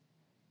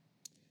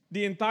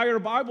 The entire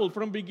Bible,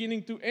 from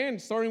beginning to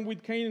end, starting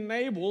with Cain and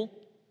Abel,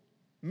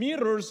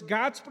 mirrors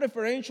God's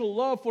preferential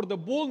love for the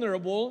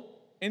vulnerable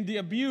and the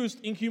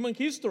abused in human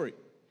history.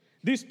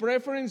 This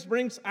preference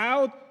brings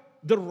out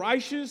the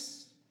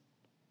righteous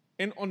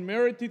and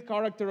unmerited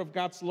character of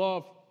God's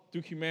love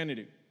to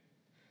humanity.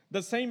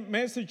 The same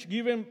message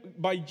given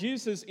by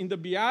Jesus in the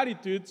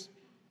Beatitudes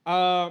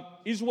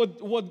is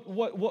what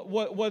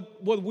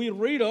we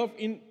read of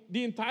in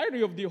the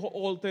entirety of the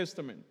Old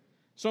Testament.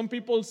 Some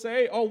people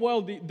say, oh,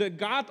 well, the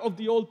God of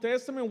the Old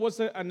Testament was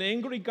an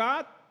angry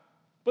God.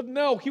 But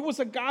no, he was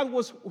a God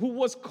who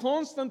was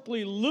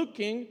constantly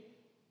looking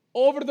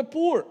over the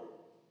poor,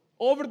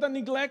 over the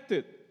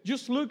neglected.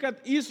 Just look at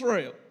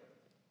Israel.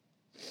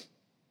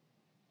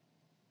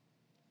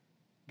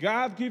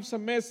 God gives a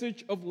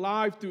message of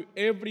life to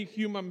every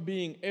human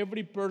being,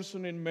 every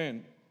person and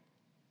man,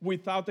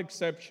 without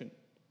exception.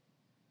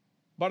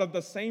 But at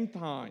the same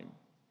time,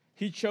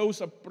 he shows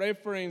a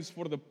preference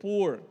for the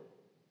poor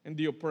and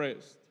the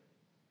oppressed.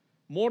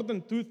 More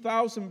than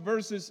 2,000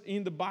 verses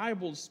in the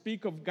Bible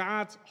speak of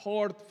God's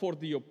heart for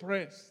the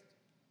oppressed.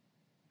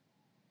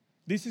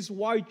 This is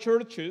why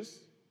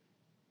churches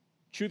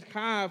should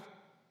have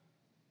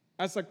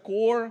as a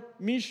core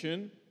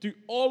mission to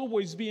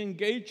always be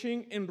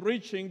engaging and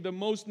reaching the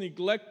most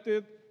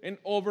neglected and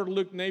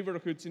overlooked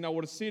neighborhoods in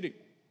our city.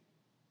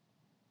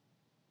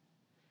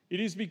 It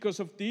is because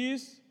of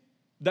this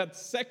that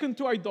second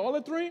to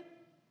idolatry,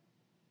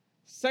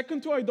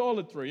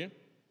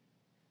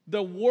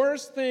 the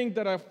worst thing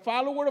that a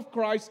follower of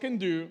Christ can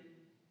do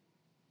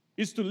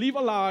is to live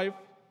a life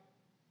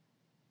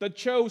that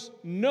shows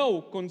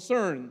no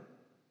concern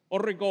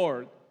or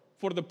regard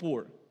for the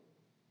poor.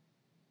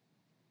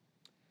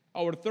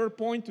 Our third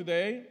point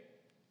today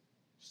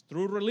is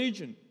true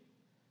religion.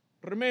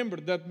 Remember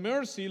that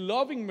mercy,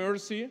 loving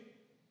mercy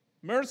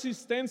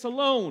stands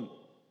alone.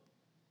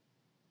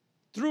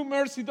 True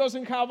mercy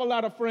doesn't have a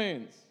lot of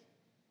friends.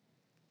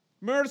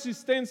 Mercy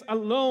stands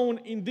alone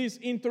in this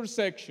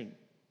intersection,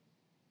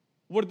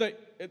 where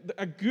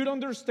a good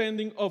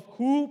understanding of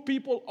who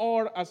people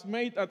are as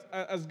made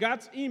as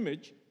God's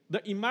image,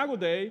 the Imago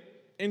Dei,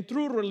 and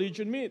true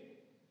religion meet.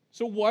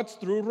 So what's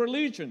true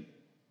religion?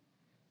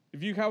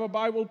 If you have a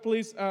Bible,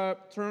 please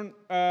turn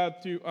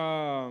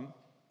to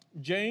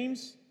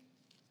James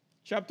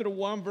chapter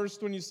 1, verse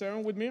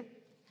 27 with me.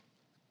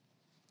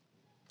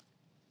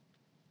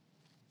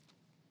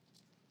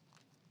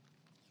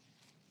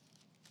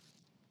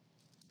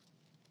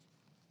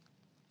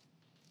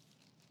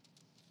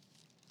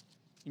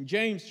 In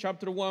James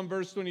chapter 1,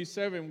 verse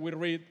 27, we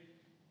read,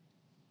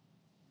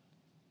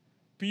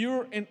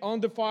 "Pure and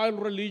undefiled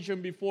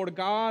religion before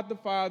God the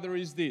Father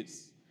is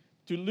this,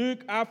 to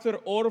look after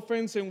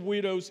orphans and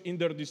widows in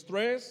their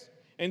distress,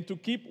 and to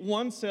keep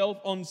oneself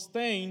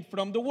unstained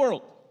from the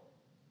world."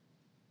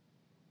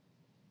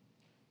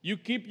 You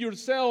keep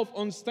yourself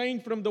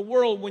unstained from the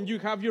world when you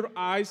have your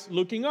eyes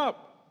looking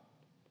up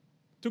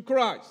to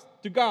Christ,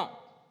 to God.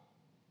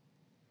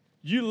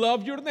 You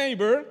love your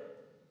neighbor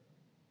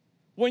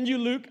when you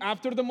look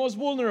after the most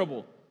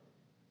vulnerable.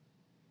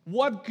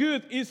 What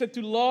good is it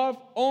to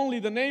love only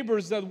the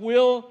neighbors that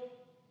will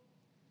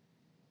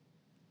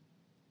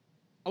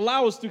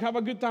allow us to have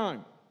a good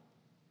time?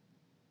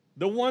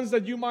 The ones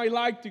that you might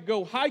like to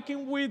go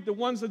hiking with, the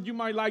ones that you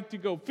might like to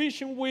go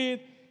fishing with,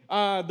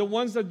 the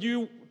ones that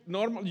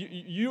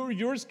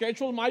your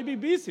schedule might be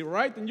busy,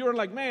 right? And you're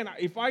like, man,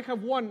 if I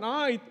have one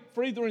night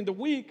free during the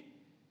week,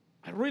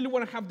 I really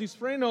want to have this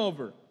friend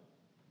over.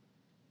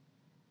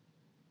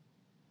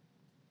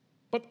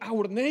 But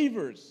our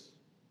neighbors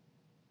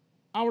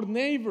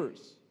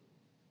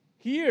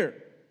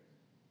here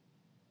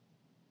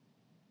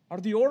are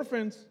the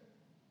orphans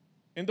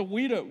and the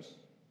widows.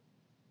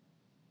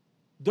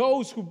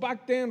 Those who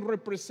back then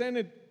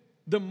represented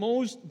the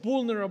most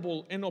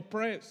vulnerable and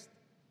oppressed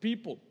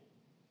people.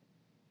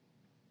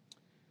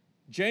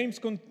 James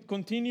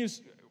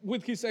continues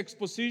with his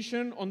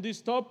exposition on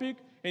this topic,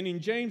 and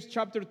in James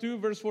chapter 2,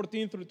 verse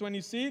 14 through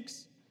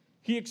 26,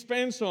 he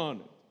expands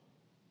on it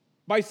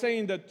by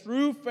saying that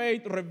true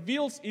faith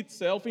reveals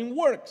itself in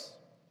works.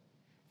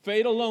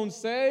 Faith alone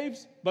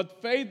saves,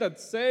 but faith that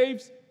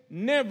saves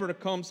never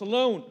comes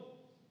alone.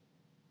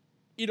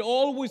 It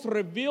always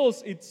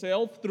reveals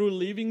itself through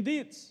living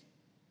deeds,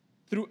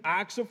 through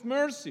acts of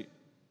mercy.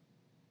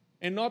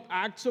 And not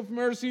acts of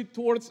mercy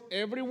towards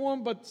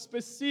everyone, but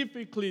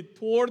specifically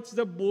towards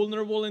the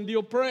vulnerable and the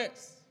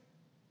oppressed.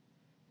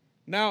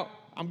 Now,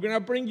 I'm going to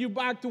bring you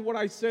back to what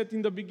I said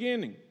in the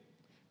beginning.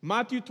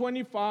 Matthew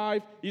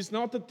 25 is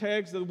not the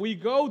text that we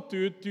go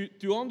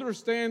to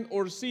understand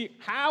or see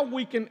how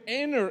we can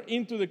enter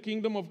into the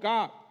kingdom of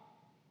God.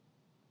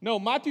 No,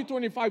 Matthew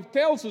 25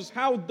 tells us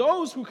how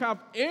those who have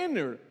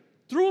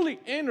truly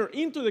entered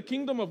into the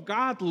kingdom of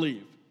God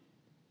live.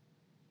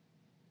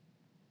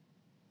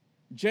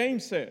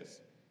 James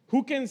says,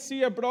 who can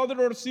see a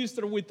brother or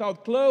sister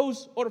without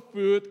clothes or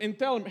food and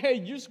tell him, hey,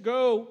 just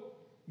go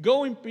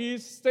in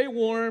peace, stay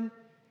warm,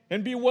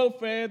 and be well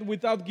fed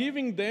without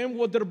giving them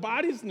what their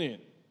bodies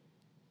need?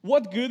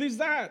 What good is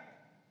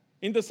that?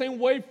 In the same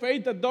way,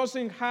 faith that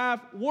doesn't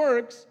have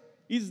works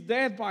is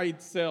dead by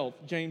itself,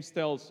 James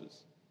tells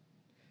us.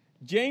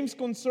 James'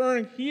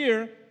 concern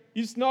here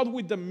is not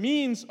with the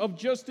means of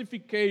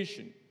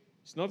justification.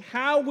 It's not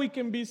how we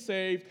can be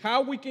saved,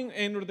 how we can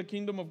enter the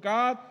kingdom of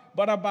God,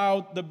 but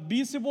about the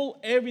visible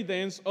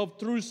evidence of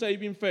true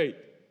saving faith.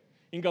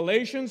 In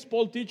Galatians,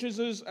 Paul teaches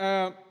us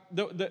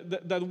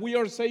that we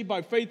are saved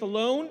by faith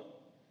alone,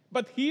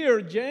 but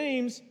here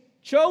James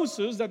shows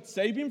us that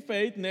saving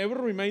faith never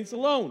remains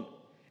alone.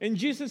 And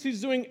Jesus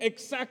is doing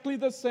exactly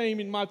the same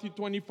in Matthew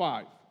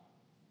 25.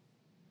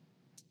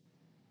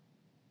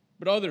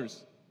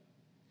 Brothers,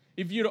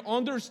 if your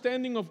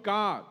understanding of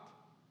God,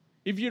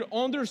 if your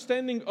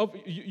understanding of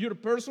your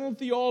personal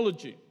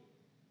theology,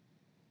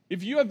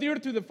 if you adhere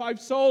to the 5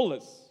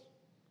 solas,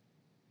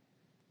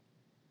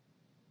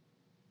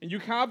 and you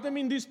have them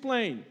in this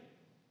plane,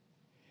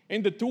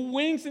 and the 2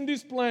 wings in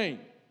this plane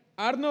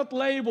are not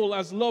labeled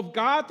as love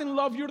God and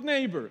love your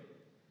neighbor,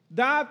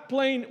 that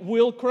plane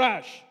will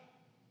crash.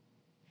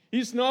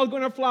 It's not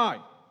going to fly.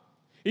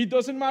 It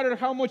doesn't matter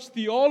how much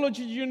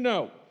theology you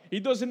know.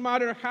 It doesn't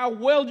matter how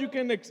well you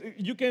can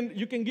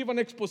give an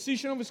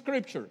exposition of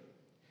Scripture.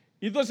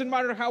 It doesn't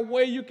matter how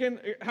well you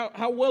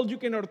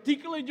can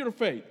articulate your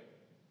faith.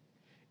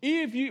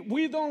 If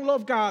we don't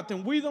love God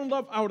and we don't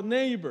love our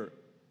neighbor,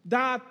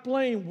 that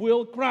plane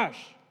will crash.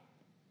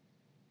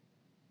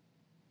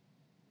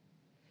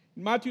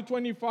 In Matthew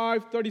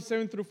 25,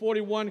 37 through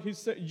 41,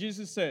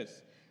 Jesus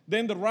says,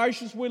 then the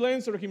righteous will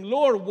answer him,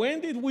 Lord,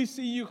 when did we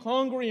see you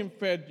hungry and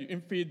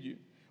feed you?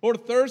 Or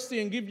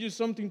thirsty and give you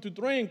something to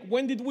drink?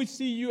 When did we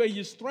see you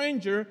a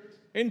stranger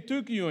and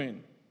took you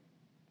in?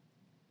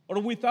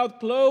 Or without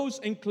clothes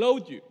and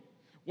clothed you?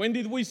 When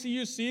did we see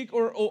you sick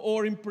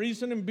or in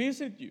prison and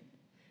visit you?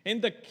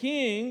 And the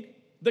king,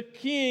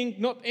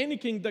 not any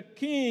king, the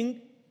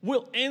king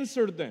will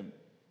answer them.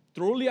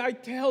 Truly I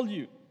tell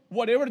you,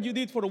 whatever you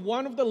did for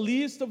one of the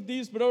least of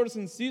these brothers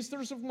and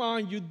sisters of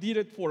mine, you did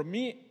it for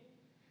me.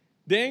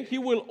 Then he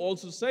will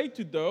also say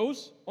to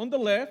those on the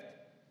left,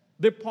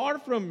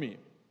 depart from me,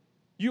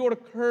 you are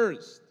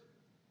cursed.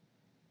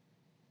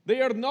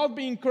 They are not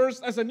being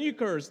cursed as a new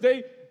curse.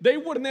 They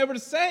were never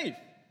saved.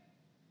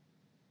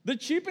 The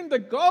sheep and the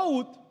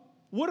goat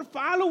were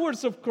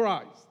followers of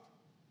Christ.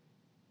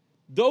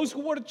 Those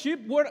who were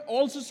cheap were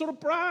also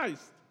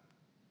surprised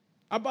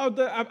about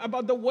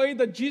the way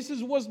that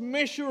Jesus was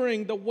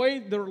measuring, the way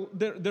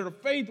their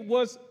faith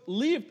was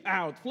lived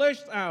out,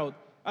 fleshed out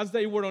as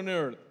they were on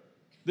earth.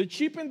 The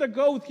sheep and the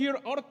goat here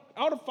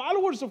are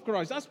followers of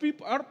Christ.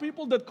 Are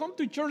people that come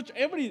to church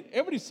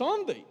every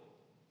Sunday.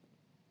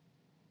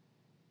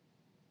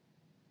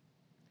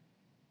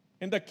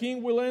 And the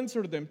king will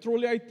answer them,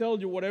 truly I tell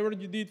you, whatever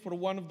you did for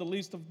one of the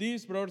least of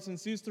these, brothers and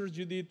sisters,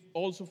 you did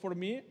also for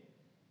me.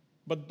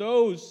 But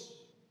those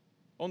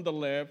on the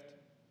left,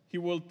 he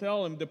will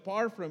tell them,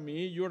 depart from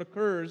me, you are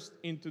cursed,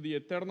 into the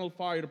eternal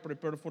fire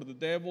prepared for the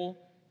devil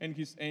and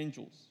his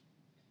angels.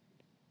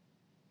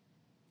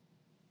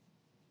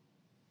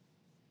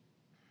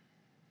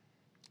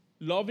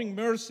 Loving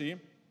mercy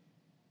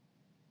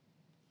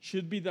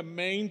should be the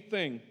main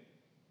thing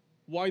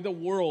why the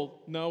world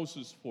knows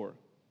us for,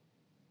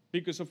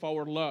 because of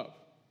our love.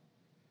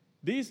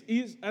 This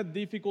is a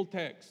difficult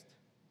text.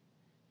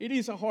 It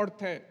is a hard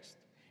text.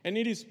 And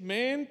it is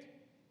meant,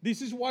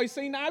 this is why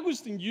St.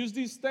 Augustine used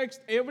this text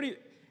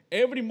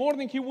every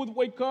morning. He would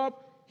wake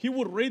up, he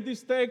would read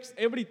this text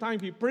every time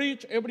he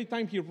preached, every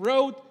time he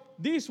wrote.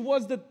 This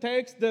was the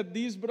text that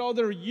this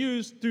brother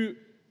used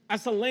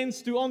as a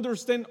lens to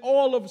understand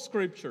all of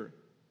Scripture.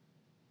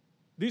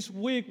 This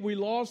week we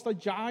lost a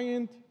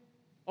giant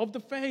of the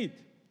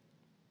faith,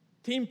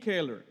 Tim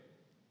Keller.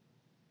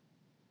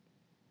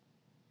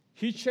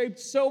 He shaped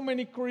so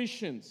many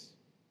Christians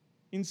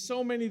in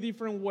so many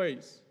different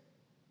ways.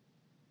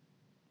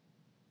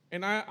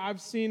 And I've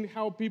seen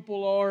how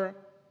people are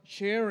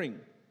sharing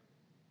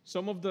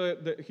some of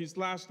his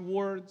last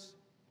words,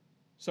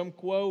 some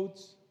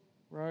quotes,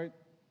 right?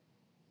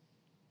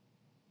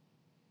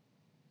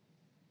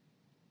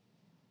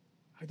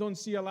 I don't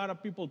see a lot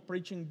of people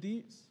preaching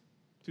this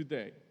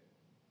today.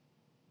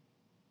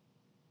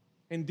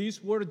 And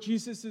these were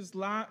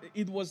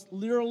it was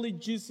literally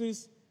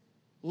Jesus'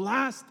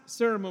 last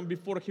sermon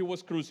before he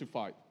was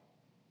crucified.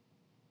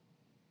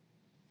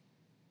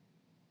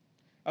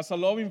 As a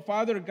loving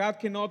father, God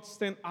cannot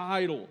stand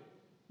idle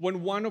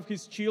when one of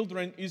his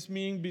children is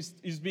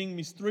being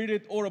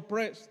mistreated or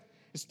oppressed,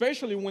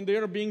 especially when they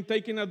are being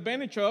taken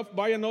advantage of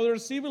by another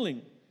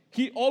sibling.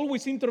 He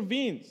always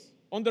intervenes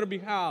on their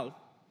behalf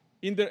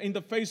in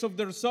the face of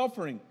their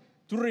suffering.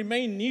 To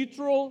remain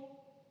neutral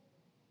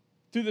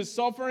to the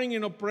suffering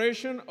and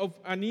oppression of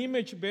an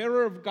image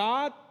bearer of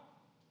God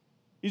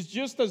is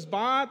just as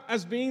bad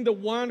as being the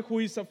one who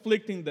is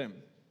afflicting them.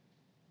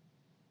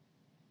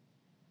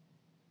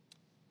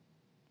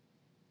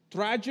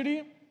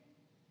 Tragedy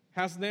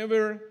has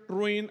never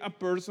ruined a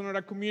person or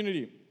a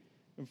community.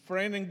 A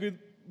friend and good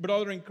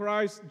brother in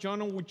Christ,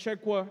 John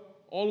Onwuchekwa,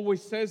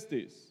 always says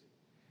this.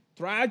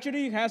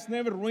 Tragedy has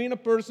never ruined a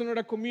person or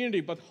a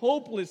community, but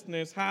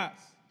hopelessness has,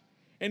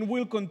 and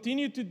will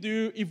continue to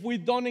do if we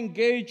don't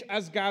engage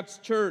as God's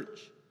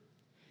church.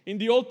 In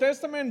the Old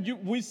Testament,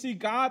 we see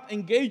God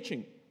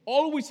engaging,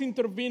 always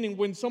intervening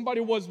when somebody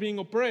was being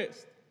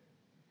oppressed.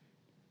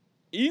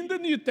 In the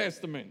New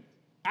Testament,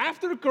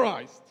 after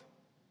Christ,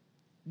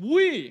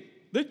 we,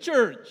 the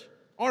church,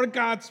 are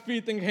God's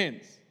feet and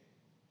hands.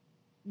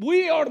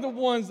 We are the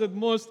ones that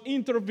must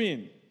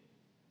intervene.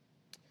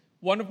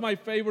 One of my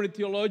favorite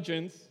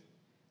theologians,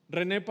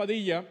 René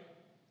Padilla,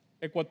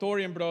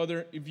 Ecuadorian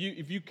brother, if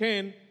you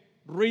can,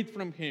 read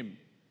from him.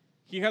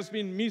 He has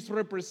been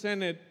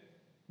misrepresented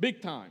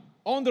big time,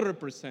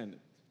 underrepresented.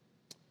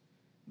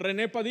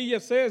 René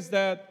Padilla says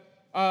that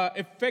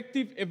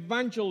effective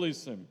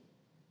evangelism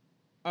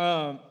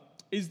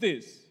is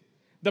this: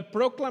 the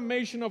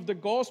proclamation of the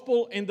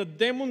gospel and the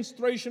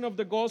demonstration of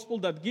the gospel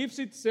that gives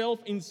itself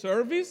in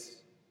service.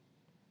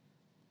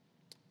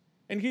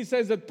 And he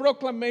says that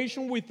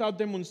proclamation without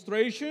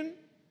demonstration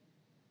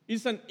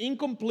is an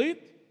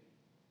incomplete,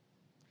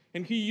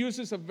 and he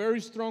uses a very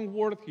strong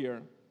word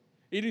here.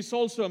 It is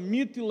also a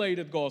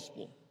mutilated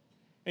gospel,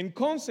 and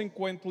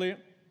consequently,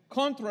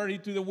 contrary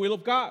to the will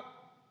of God.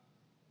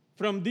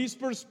 From this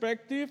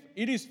perspective,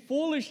 it is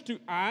foolish to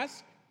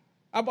ask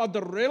about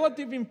the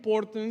relative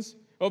importance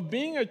of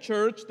being a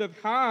church that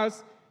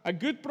has a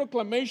good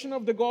proclamation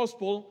of the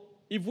gospel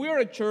if we are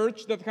a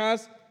church that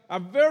has a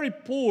very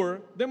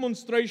poor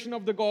demonstration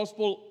of the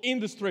gospel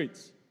in the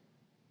streets.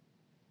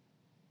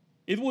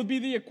 It would be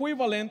the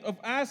equivalent of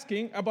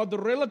asking about the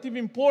relative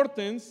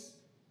importance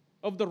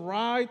of the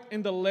right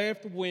and the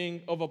left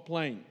wing of a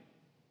plane.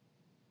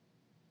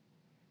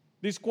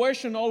 This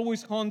question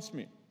always haunts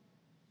me.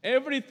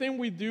 Everything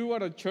we do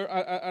at our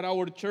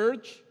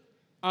church,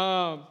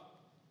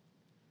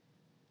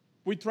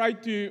 we try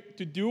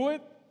to do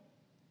it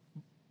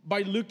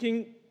by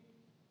looking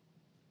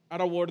at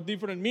our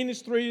different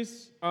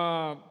ministries,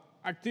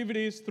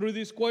 activities through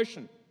this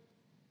question.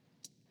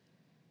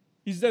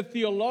 Is the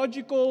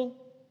theological,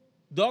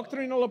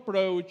 doctrinal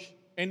approach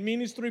and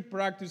ministry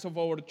practice of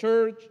our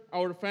church,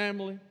 our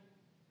family,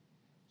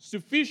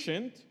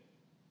 sufficient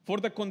for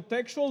the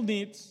contextual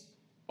needs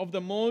of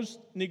the most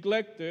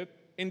neglected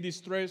and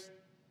distressed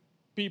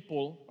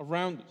people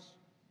around us?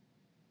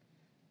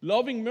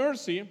 Loving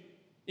mercy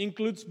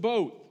includes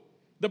both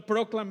the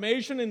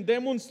proclamation and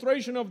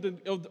demonstration of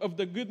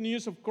the good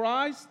news of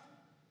Christ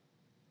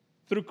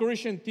through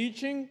Christian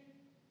teaching,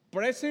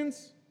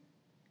 presence,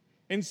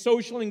 and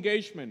social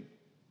engagement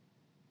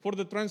for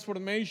the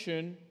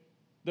transformation,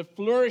 the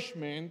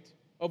flourishment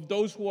of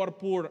those who are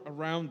poor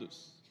around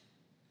us.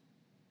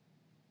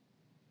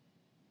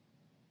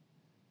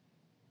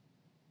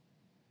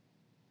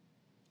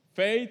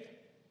 Faith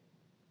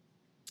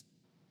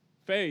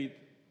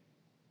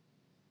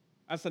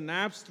as an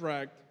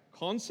abstract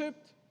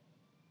concept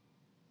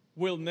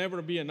will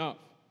never be enough.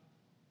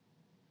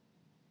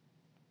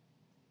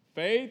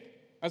 Faith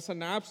as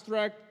an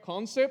abstract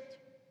concept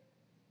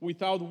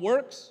without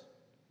works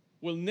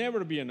will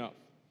never be enough.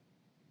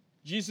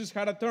 Jesus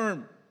had a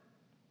term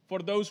for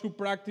those who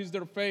practice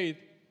their faith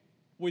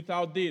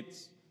without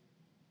deeds.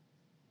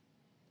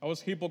 That was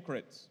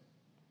hypocrites.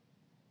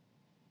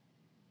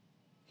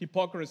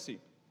 Hypocrisy.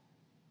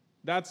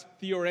 That's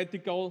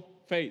theoretical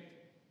faith.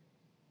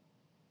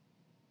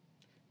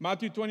 In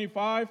Matthew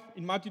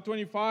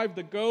 25,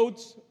 the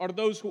goats are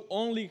those who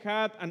only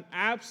had an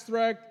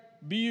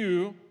abstract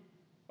view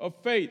of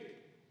faith.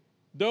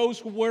 Those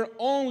who were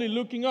only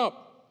looking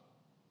up,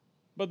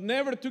 but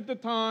never took the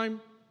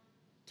time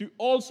to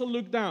also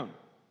look down.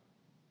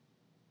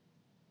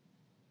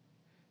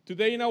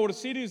 Today in our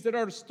cities, there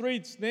are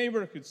streets,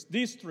 neighborhoods,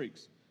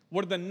 districts,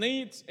 where the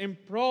needs and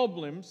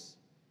problems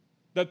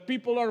that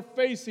people are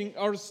facing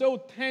are so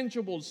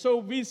tangible,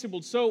 so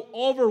visible, so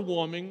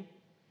overwhelming,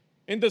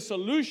 and the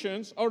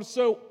solutions are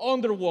so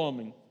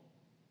underwhelming.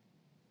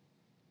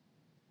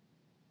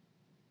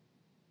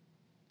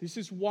 This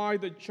is why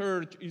the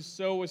church is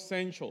so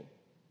essential.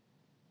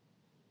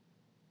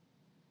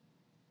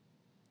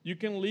 You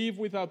can live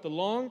without the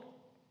lung,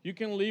 you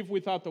can live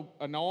without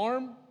an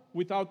arm,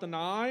 without an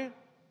eye,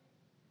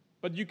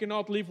 but you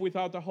cannot live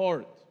without a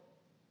heart.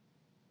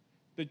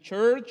 The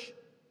church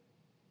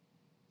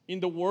in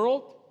the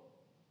world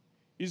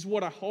is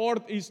what a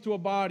heart is to a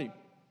body.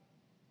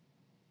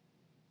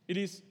 It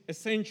is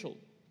essential.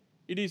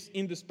 It is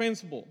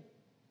indispensable.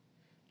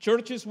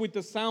 Churches with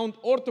a sound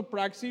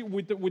orthopraxy,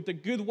 with a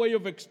good way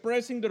of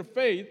expressing their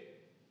faith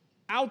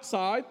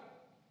outside,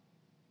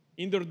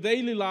 in their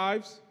daily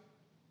lives,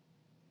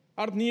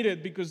 are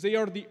needed because they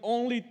are the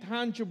only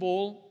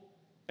tangible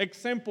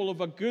example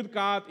of a good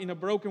God in a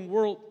broken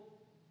world.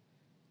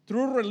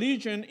 True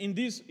religion in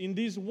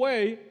this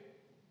way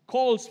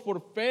calls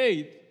for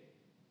faith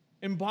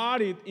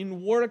embodied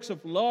in works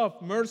of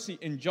love, mercy,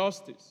 and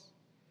justice.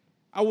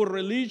 Our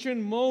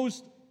religion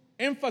most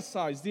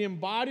emphasizes the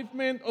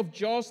embodiment of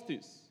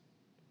justice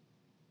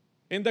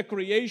and the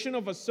creation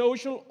of a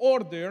social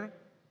order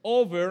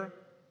over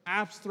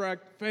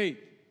abstract faith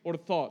or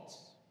thoughts.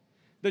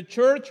 The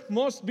church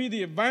must be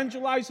the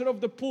evangelizer of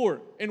the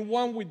poor and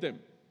one with them,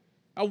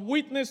 a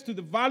witness to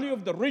the value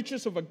of the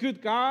riches of a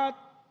good God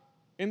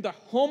and the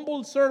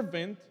humble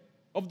servant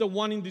of the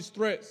one in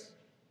distress.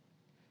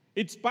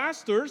 Its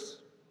pastors,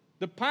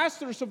 the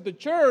pastors of the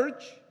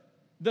church,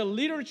 the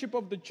leadership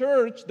of the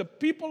church, the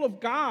people of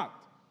God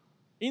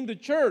in the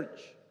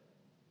church,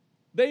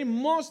 they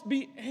must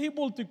be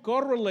able to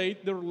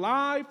correlate their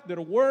life,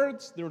 their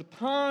words, their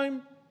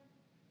time,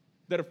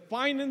 their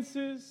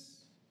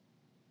finances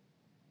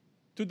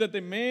to the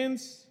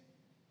demands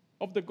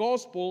of the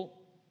gospel,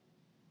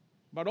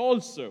 but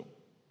also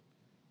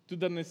to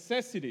the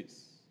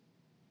necessities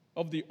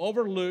of the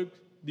overlooked,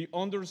 the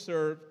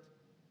underserved,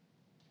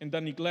 and the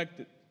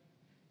neglected.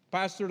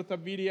 Pastor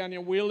Taviri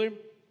Anyawili,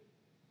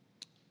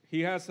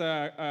 he has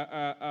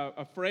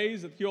a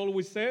phrase that he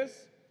always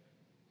says.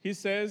 He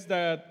says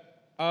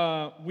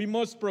that we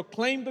must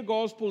proclaim the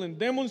gospel and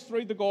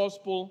demonstrate the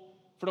gospel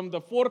from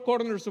the four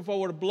corners of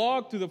our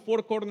block to the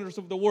four corners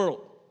of the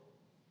world.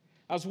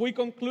 As we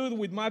conclude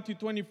with Matthew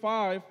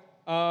 25,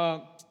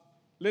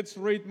 let's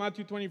read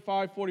Matthew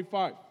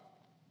 25:45.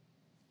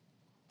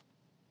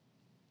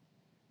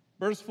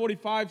 Verse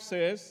 45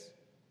 says,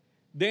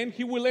 "Then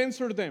he will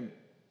answer them,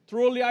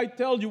 'Truly I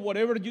tell you,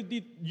 whatever you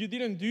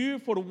didn't do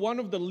for one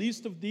of the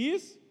least of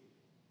these,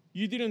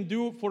 you didn't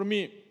do for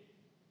me.'"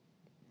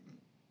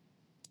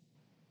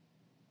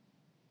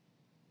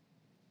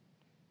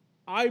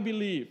 I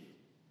believe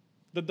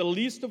that the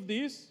least of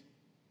these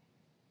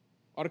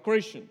are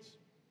Christians,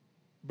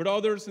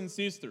 brothers and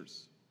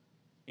sisters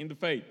in the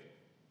faith.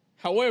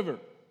 However,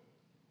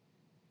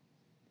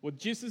 what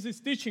Jesus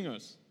is teaching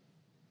us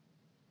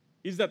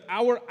is that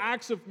our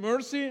acts of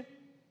mercy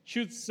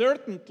should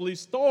certainly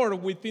start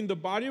within the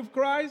body of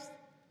Christ,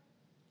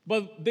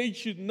 but they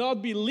should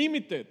not be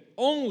limited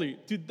only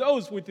to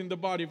those within the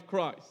body of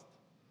Christ.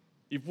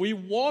 If we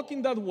walk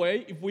in that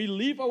way, if we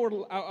live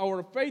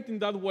our faith in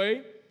that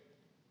way,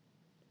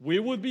 we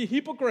would be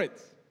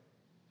hypocrites.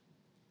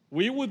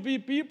 We would be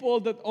people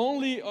that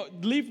only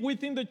live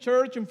within the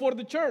church and for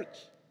the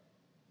church.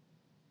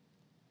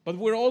 But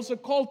we're also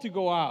called to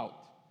go out.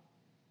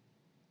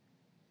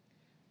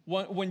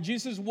 When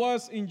Jesus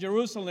was in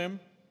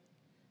Jerusalem,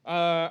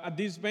 at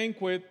this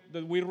banquet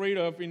that we read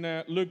of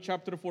in Luke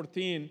chapter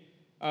 14,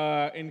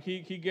 and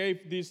he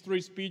gave these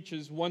three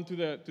speeches, one to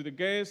the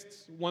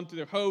guests, one to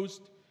the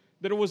host,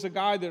 there was a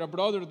guy there, a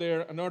brother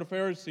there, another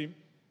Pharisee,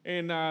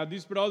 and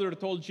this brother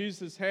told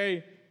Jesus,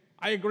 hey,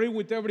 I agree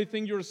with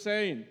everything you're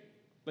saying.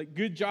 Like,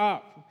 good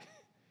job.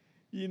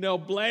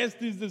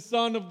 Blessed is the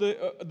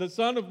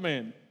Son of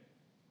Man.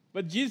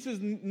 But Jesus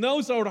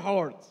knows our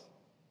hearts.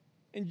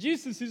 And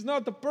Jesus is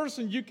not the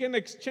person you can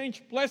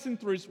exchange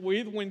pleasantries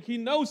with when he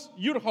knows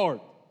your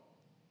heart.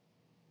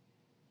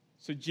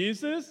 So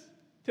Jesus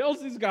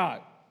tells this guy,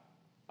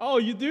 oh,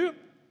 you do?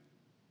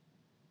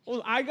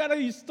 Well, I got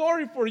a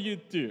story for you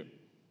too.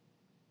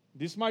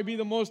 This might be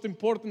the most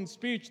important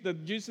speech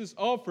that Jesus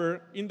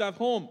offered in that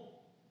home.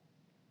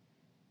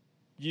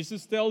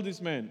 Jesus tells this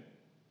man,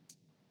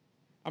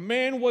 a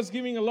man was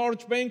giving a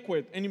large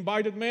banquet and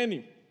invited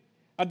many.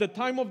 At the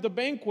time of the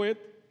banquet,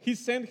 he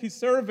sent his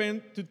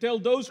servant to tell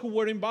those who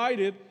were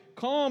invited,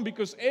 come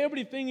because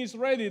everything is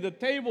ready. The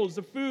tables,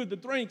 the food, the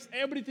drinks,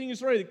 everything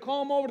is ready.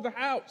 Come over to the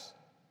house.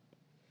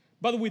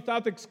 But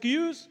without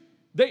excuse,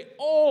 they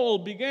all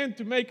began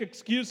to make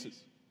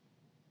excuses.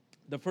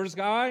 The first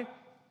guy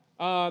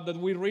that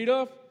we read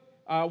of,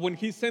 when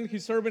he sent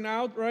his servant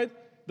out, right?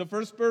 The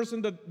first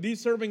person that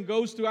this servant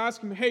goes to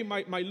ask him, hey,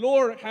 my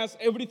Lord has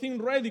everything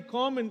ready.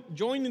 Come and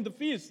join in the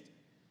feast.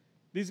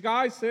 This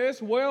guy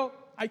says, well,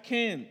 I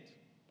can't.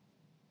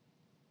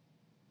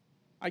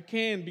 I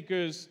can't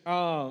because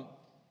I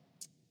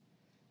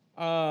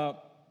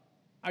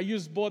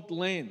just bought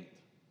land.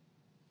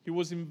 He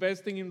was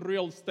investing in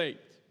real estate.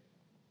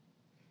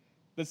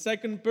 The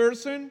second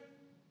person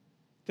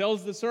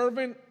tells the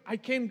servant, I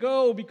can't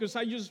go because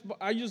I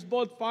just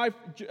bought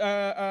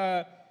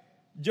 5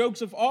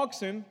 yokes of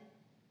oxen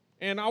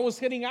and I was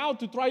heading out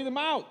to try them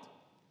out.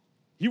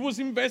 He was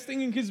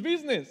investing in his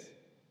business.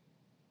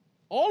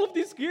 All of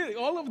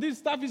this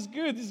stuff is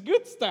good. It's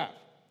good stuff.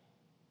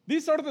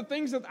 These are the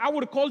things that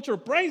our culture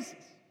praises.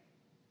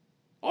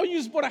 Oh, you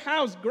just bought a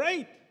house,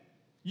 great.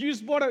 You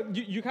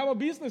have a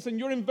business and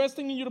you're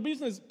investing in your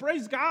business,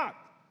 praise God.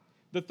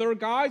 The third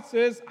guy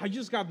says, I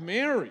just got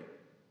married.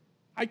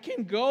 I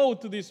can't go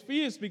to this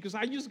feast because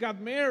I just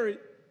got married.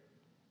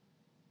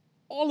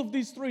 All of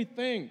these 3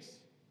 things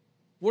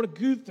were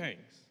good things.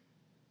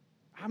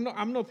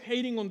 I'm not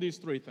hating on these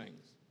 3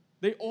 things.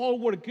 They all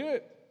were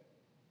good.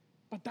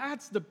 But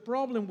that's the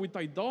problem with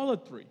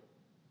idolatry.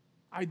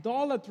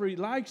 Idolatry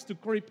likes to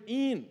creep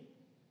in,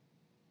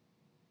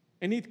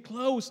 and it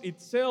clothes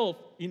itself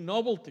in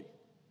novelty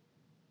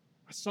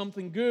as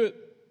something good,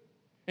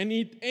 and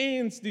it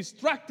ends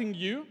distracting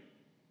you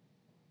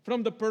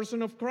from the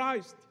person of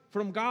Christ,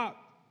 from God.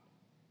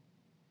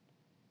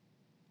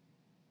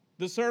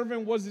 The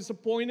servant was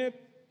disappointed.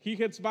 He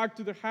heads back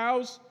to the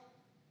house,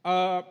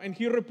 and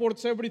he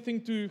reports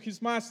everything to his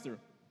master.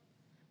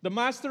 The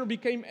master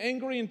became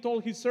angry and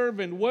told his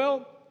servant,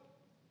 well,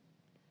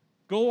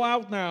 go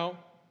out now,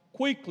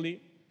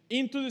 quickly,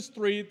 into the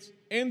streets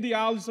and the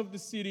alleys of the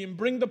city and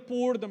bring the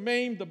poor, the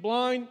maimed, the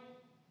blind,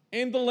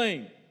 and the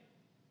lame.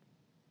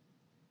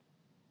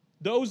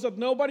 Those that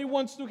nobody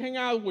wants to hang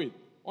out with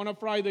on a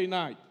Friday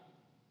night.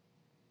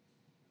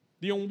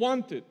 The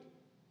unwanted.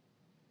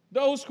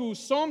 Those who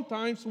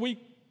sometimes we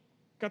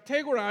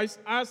categorize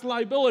as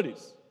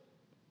liabilities.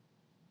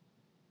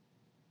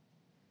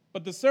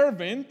 But the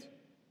servant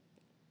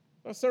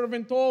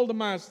told the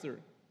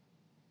master,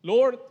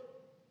 Lord,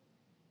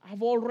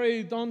 I've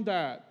already done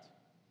that.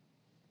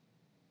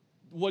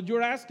 What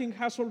you're asking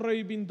has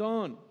already been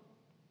done.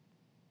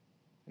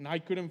 And I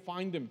couldn't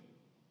find him.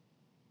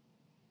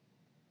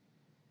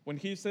 When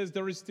he says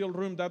there is still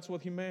room, that's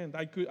what he meant.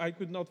 I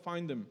could not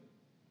find them.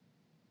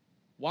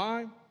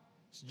 Why?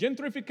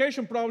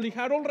 Gentrification probably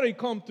had already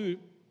come to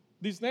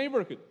this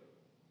neighborhood.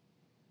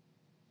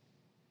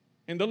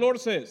 And the Lord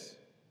says,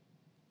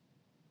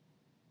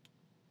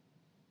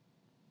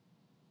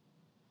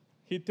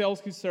 he tells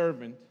his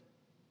servant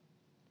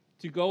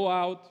to go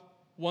out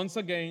once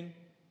again.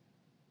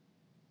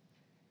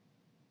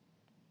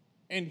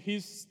 And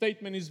his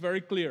statement is very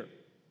clear.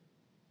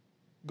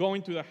 Go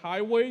into the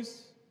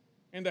highways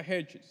and the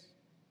hedges.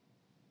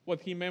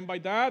 What he meant by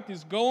that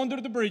is go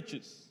under the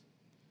bridges.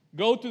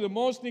 Go to the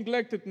most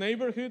neglected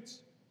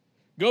neighborhoods.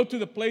 Go to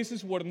the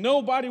places where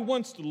nobody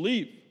wants to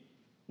live,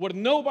 where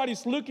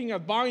nobody's looking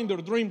at buying their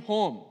dream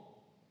home.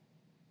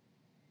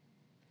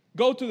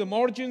 Go to the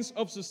margins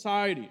of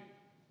society.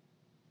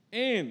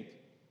 And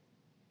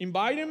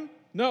invite him?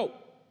 No.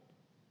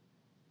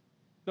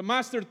 The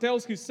master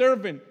tells his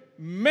servant,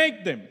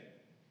 make them.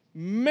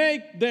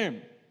 Make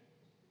them.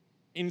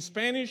 In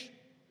Spanish,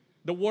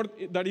 the word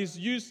that is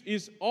used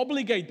is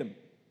obligate them.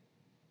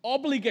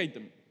 Obligate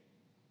them.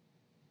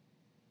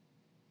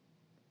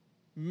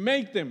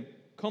 Make them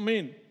come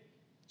in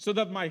so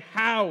that my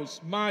house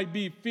might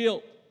be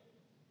filled.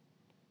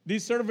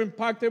 This servant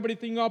packed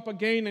everything up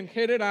again and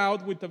headed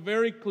out with a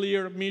very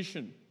clear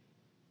mission,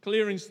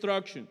 clear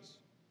instructions.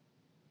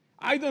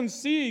 I don't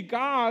see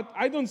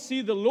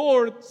the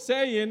Lord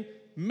saying,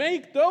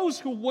 make those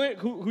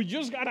who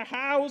just got a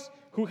house,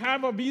 who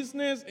have a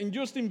business and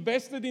just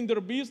invested in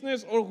their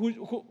business, or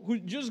who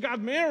just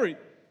got married,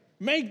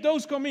 make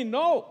those come in.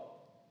 No.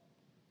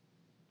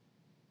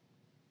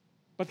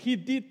 But he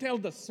did tell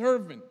the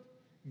servant,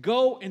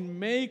 Go and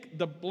make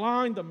the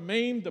blind, the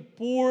maimed, the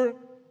poor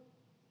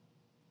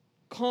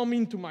come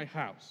into my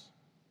house.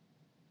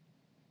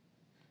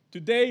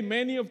 Today,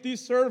 many of these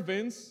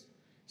servants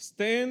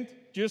stand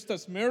just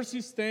as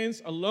Mercy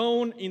stands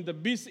alone in the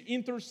busy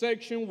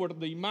intersection where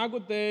the Imago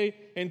Dei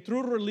and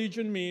true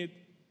religion meet,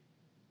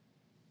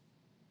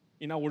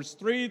 in our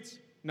streets,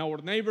 in our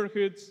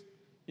neighborhoods,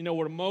 in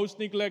our most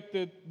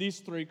neglected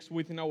districts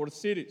within our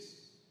cities.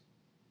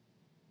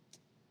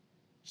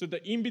 So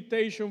the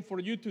invitation for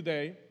you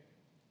today,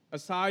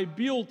 as I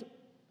build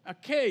a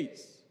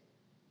case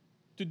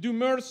to do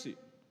mercy,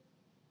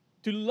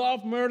 to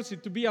love mercy,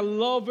 to be a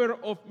lover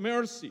of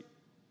mercy,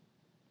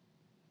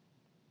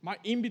 my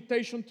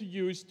invitation to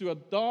you is to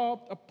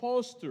adopt a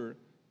posture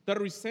that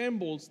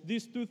resembles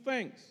these two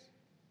things.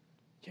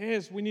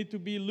 Yes, we need to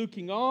be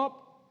looking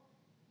up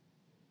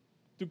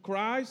to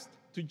Christ,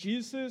 to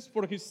Jesus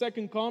for his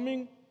second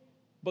coming.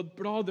 But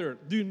brother,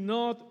 do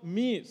not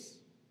miss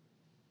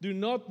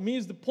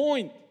the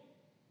point.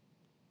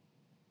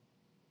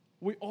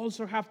 We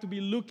also have to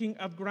be looking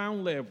at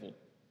ground level.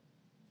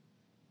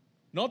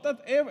 Not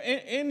at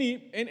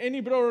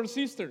any brother or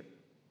sister,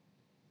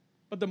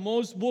 but the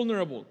most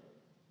vulnerable,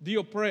 the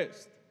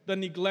oppressed, the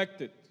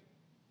neglected,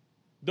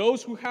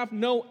 those who have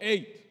no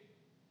aid,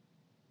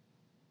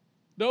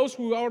 those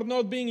who are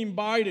not being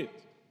invited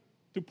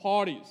to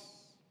parties,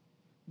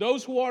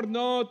 those who are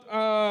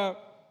not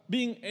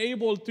being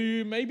able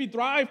to maybe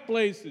drive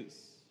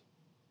places.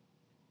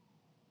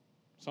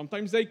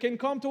 Sometimes they can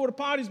come to our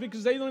parties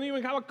because they don't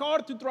even have a car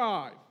to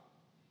drive.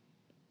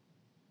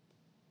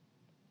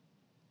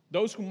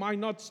 Those who might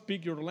not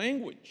speak your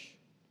language.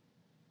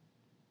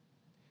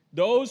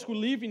 Those who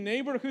live in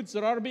neighborhoods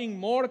that are being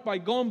marked by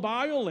gun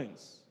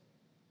violence,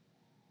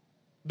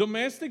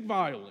 domestic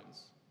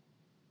violence.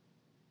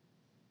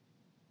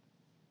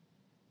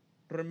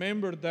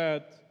 Remember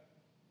that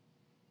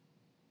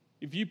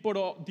if you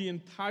put the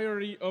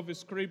entirety of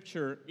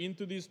Scripture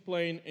into this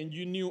plane and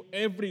you knew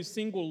every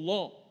single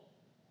law,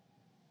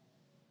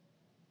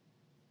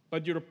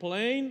 but your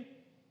plane,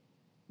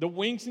 the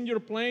wings in your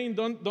plane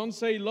don't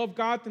say love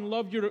God and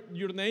love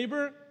your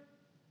neighbor,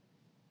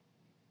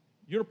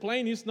 your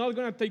plane is not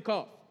going to take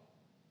off.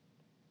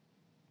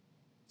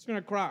 It's going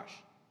to crash.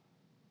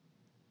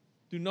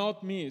 Do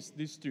not miss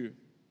these two.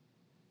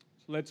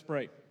 So let's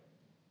pray.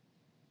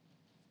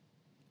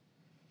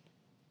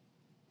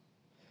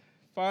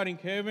 Father in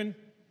heaven,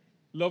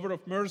 lover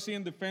of mercy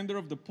and defender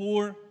of the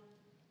poor,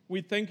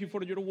 we thank you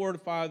for your word,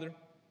 Father.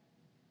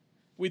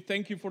 We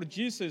thank you for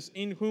Jesus,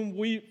 in whom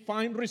we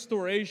find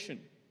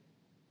restoration.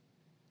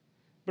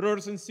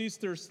 Brothers and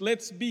sisters,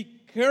 let's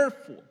be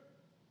careful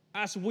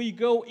as we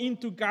go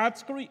into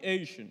God's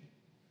creation,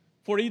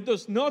 for it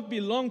does not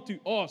belong to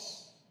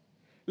us.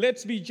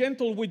 Let's be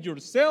gentle with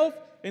yourself,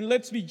 and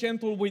let's be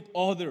gentle with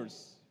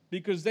others,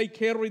 because they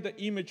carry the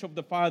image of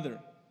the Father.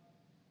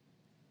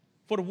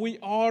 For we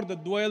are the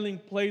dwelling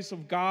place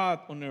of God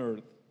on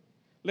earth.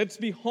 Let's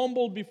be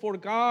humble before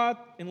God,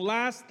 and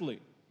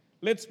lastly,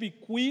 let's be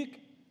quick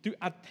to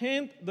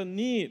attend the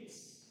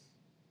needs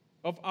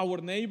of our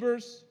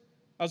neighbors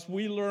as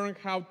we learn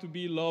how to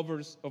be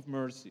lovers of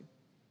mercy.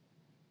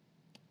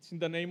 It's in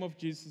the name of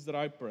Jesus that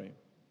I pray.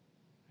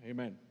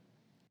 Amen.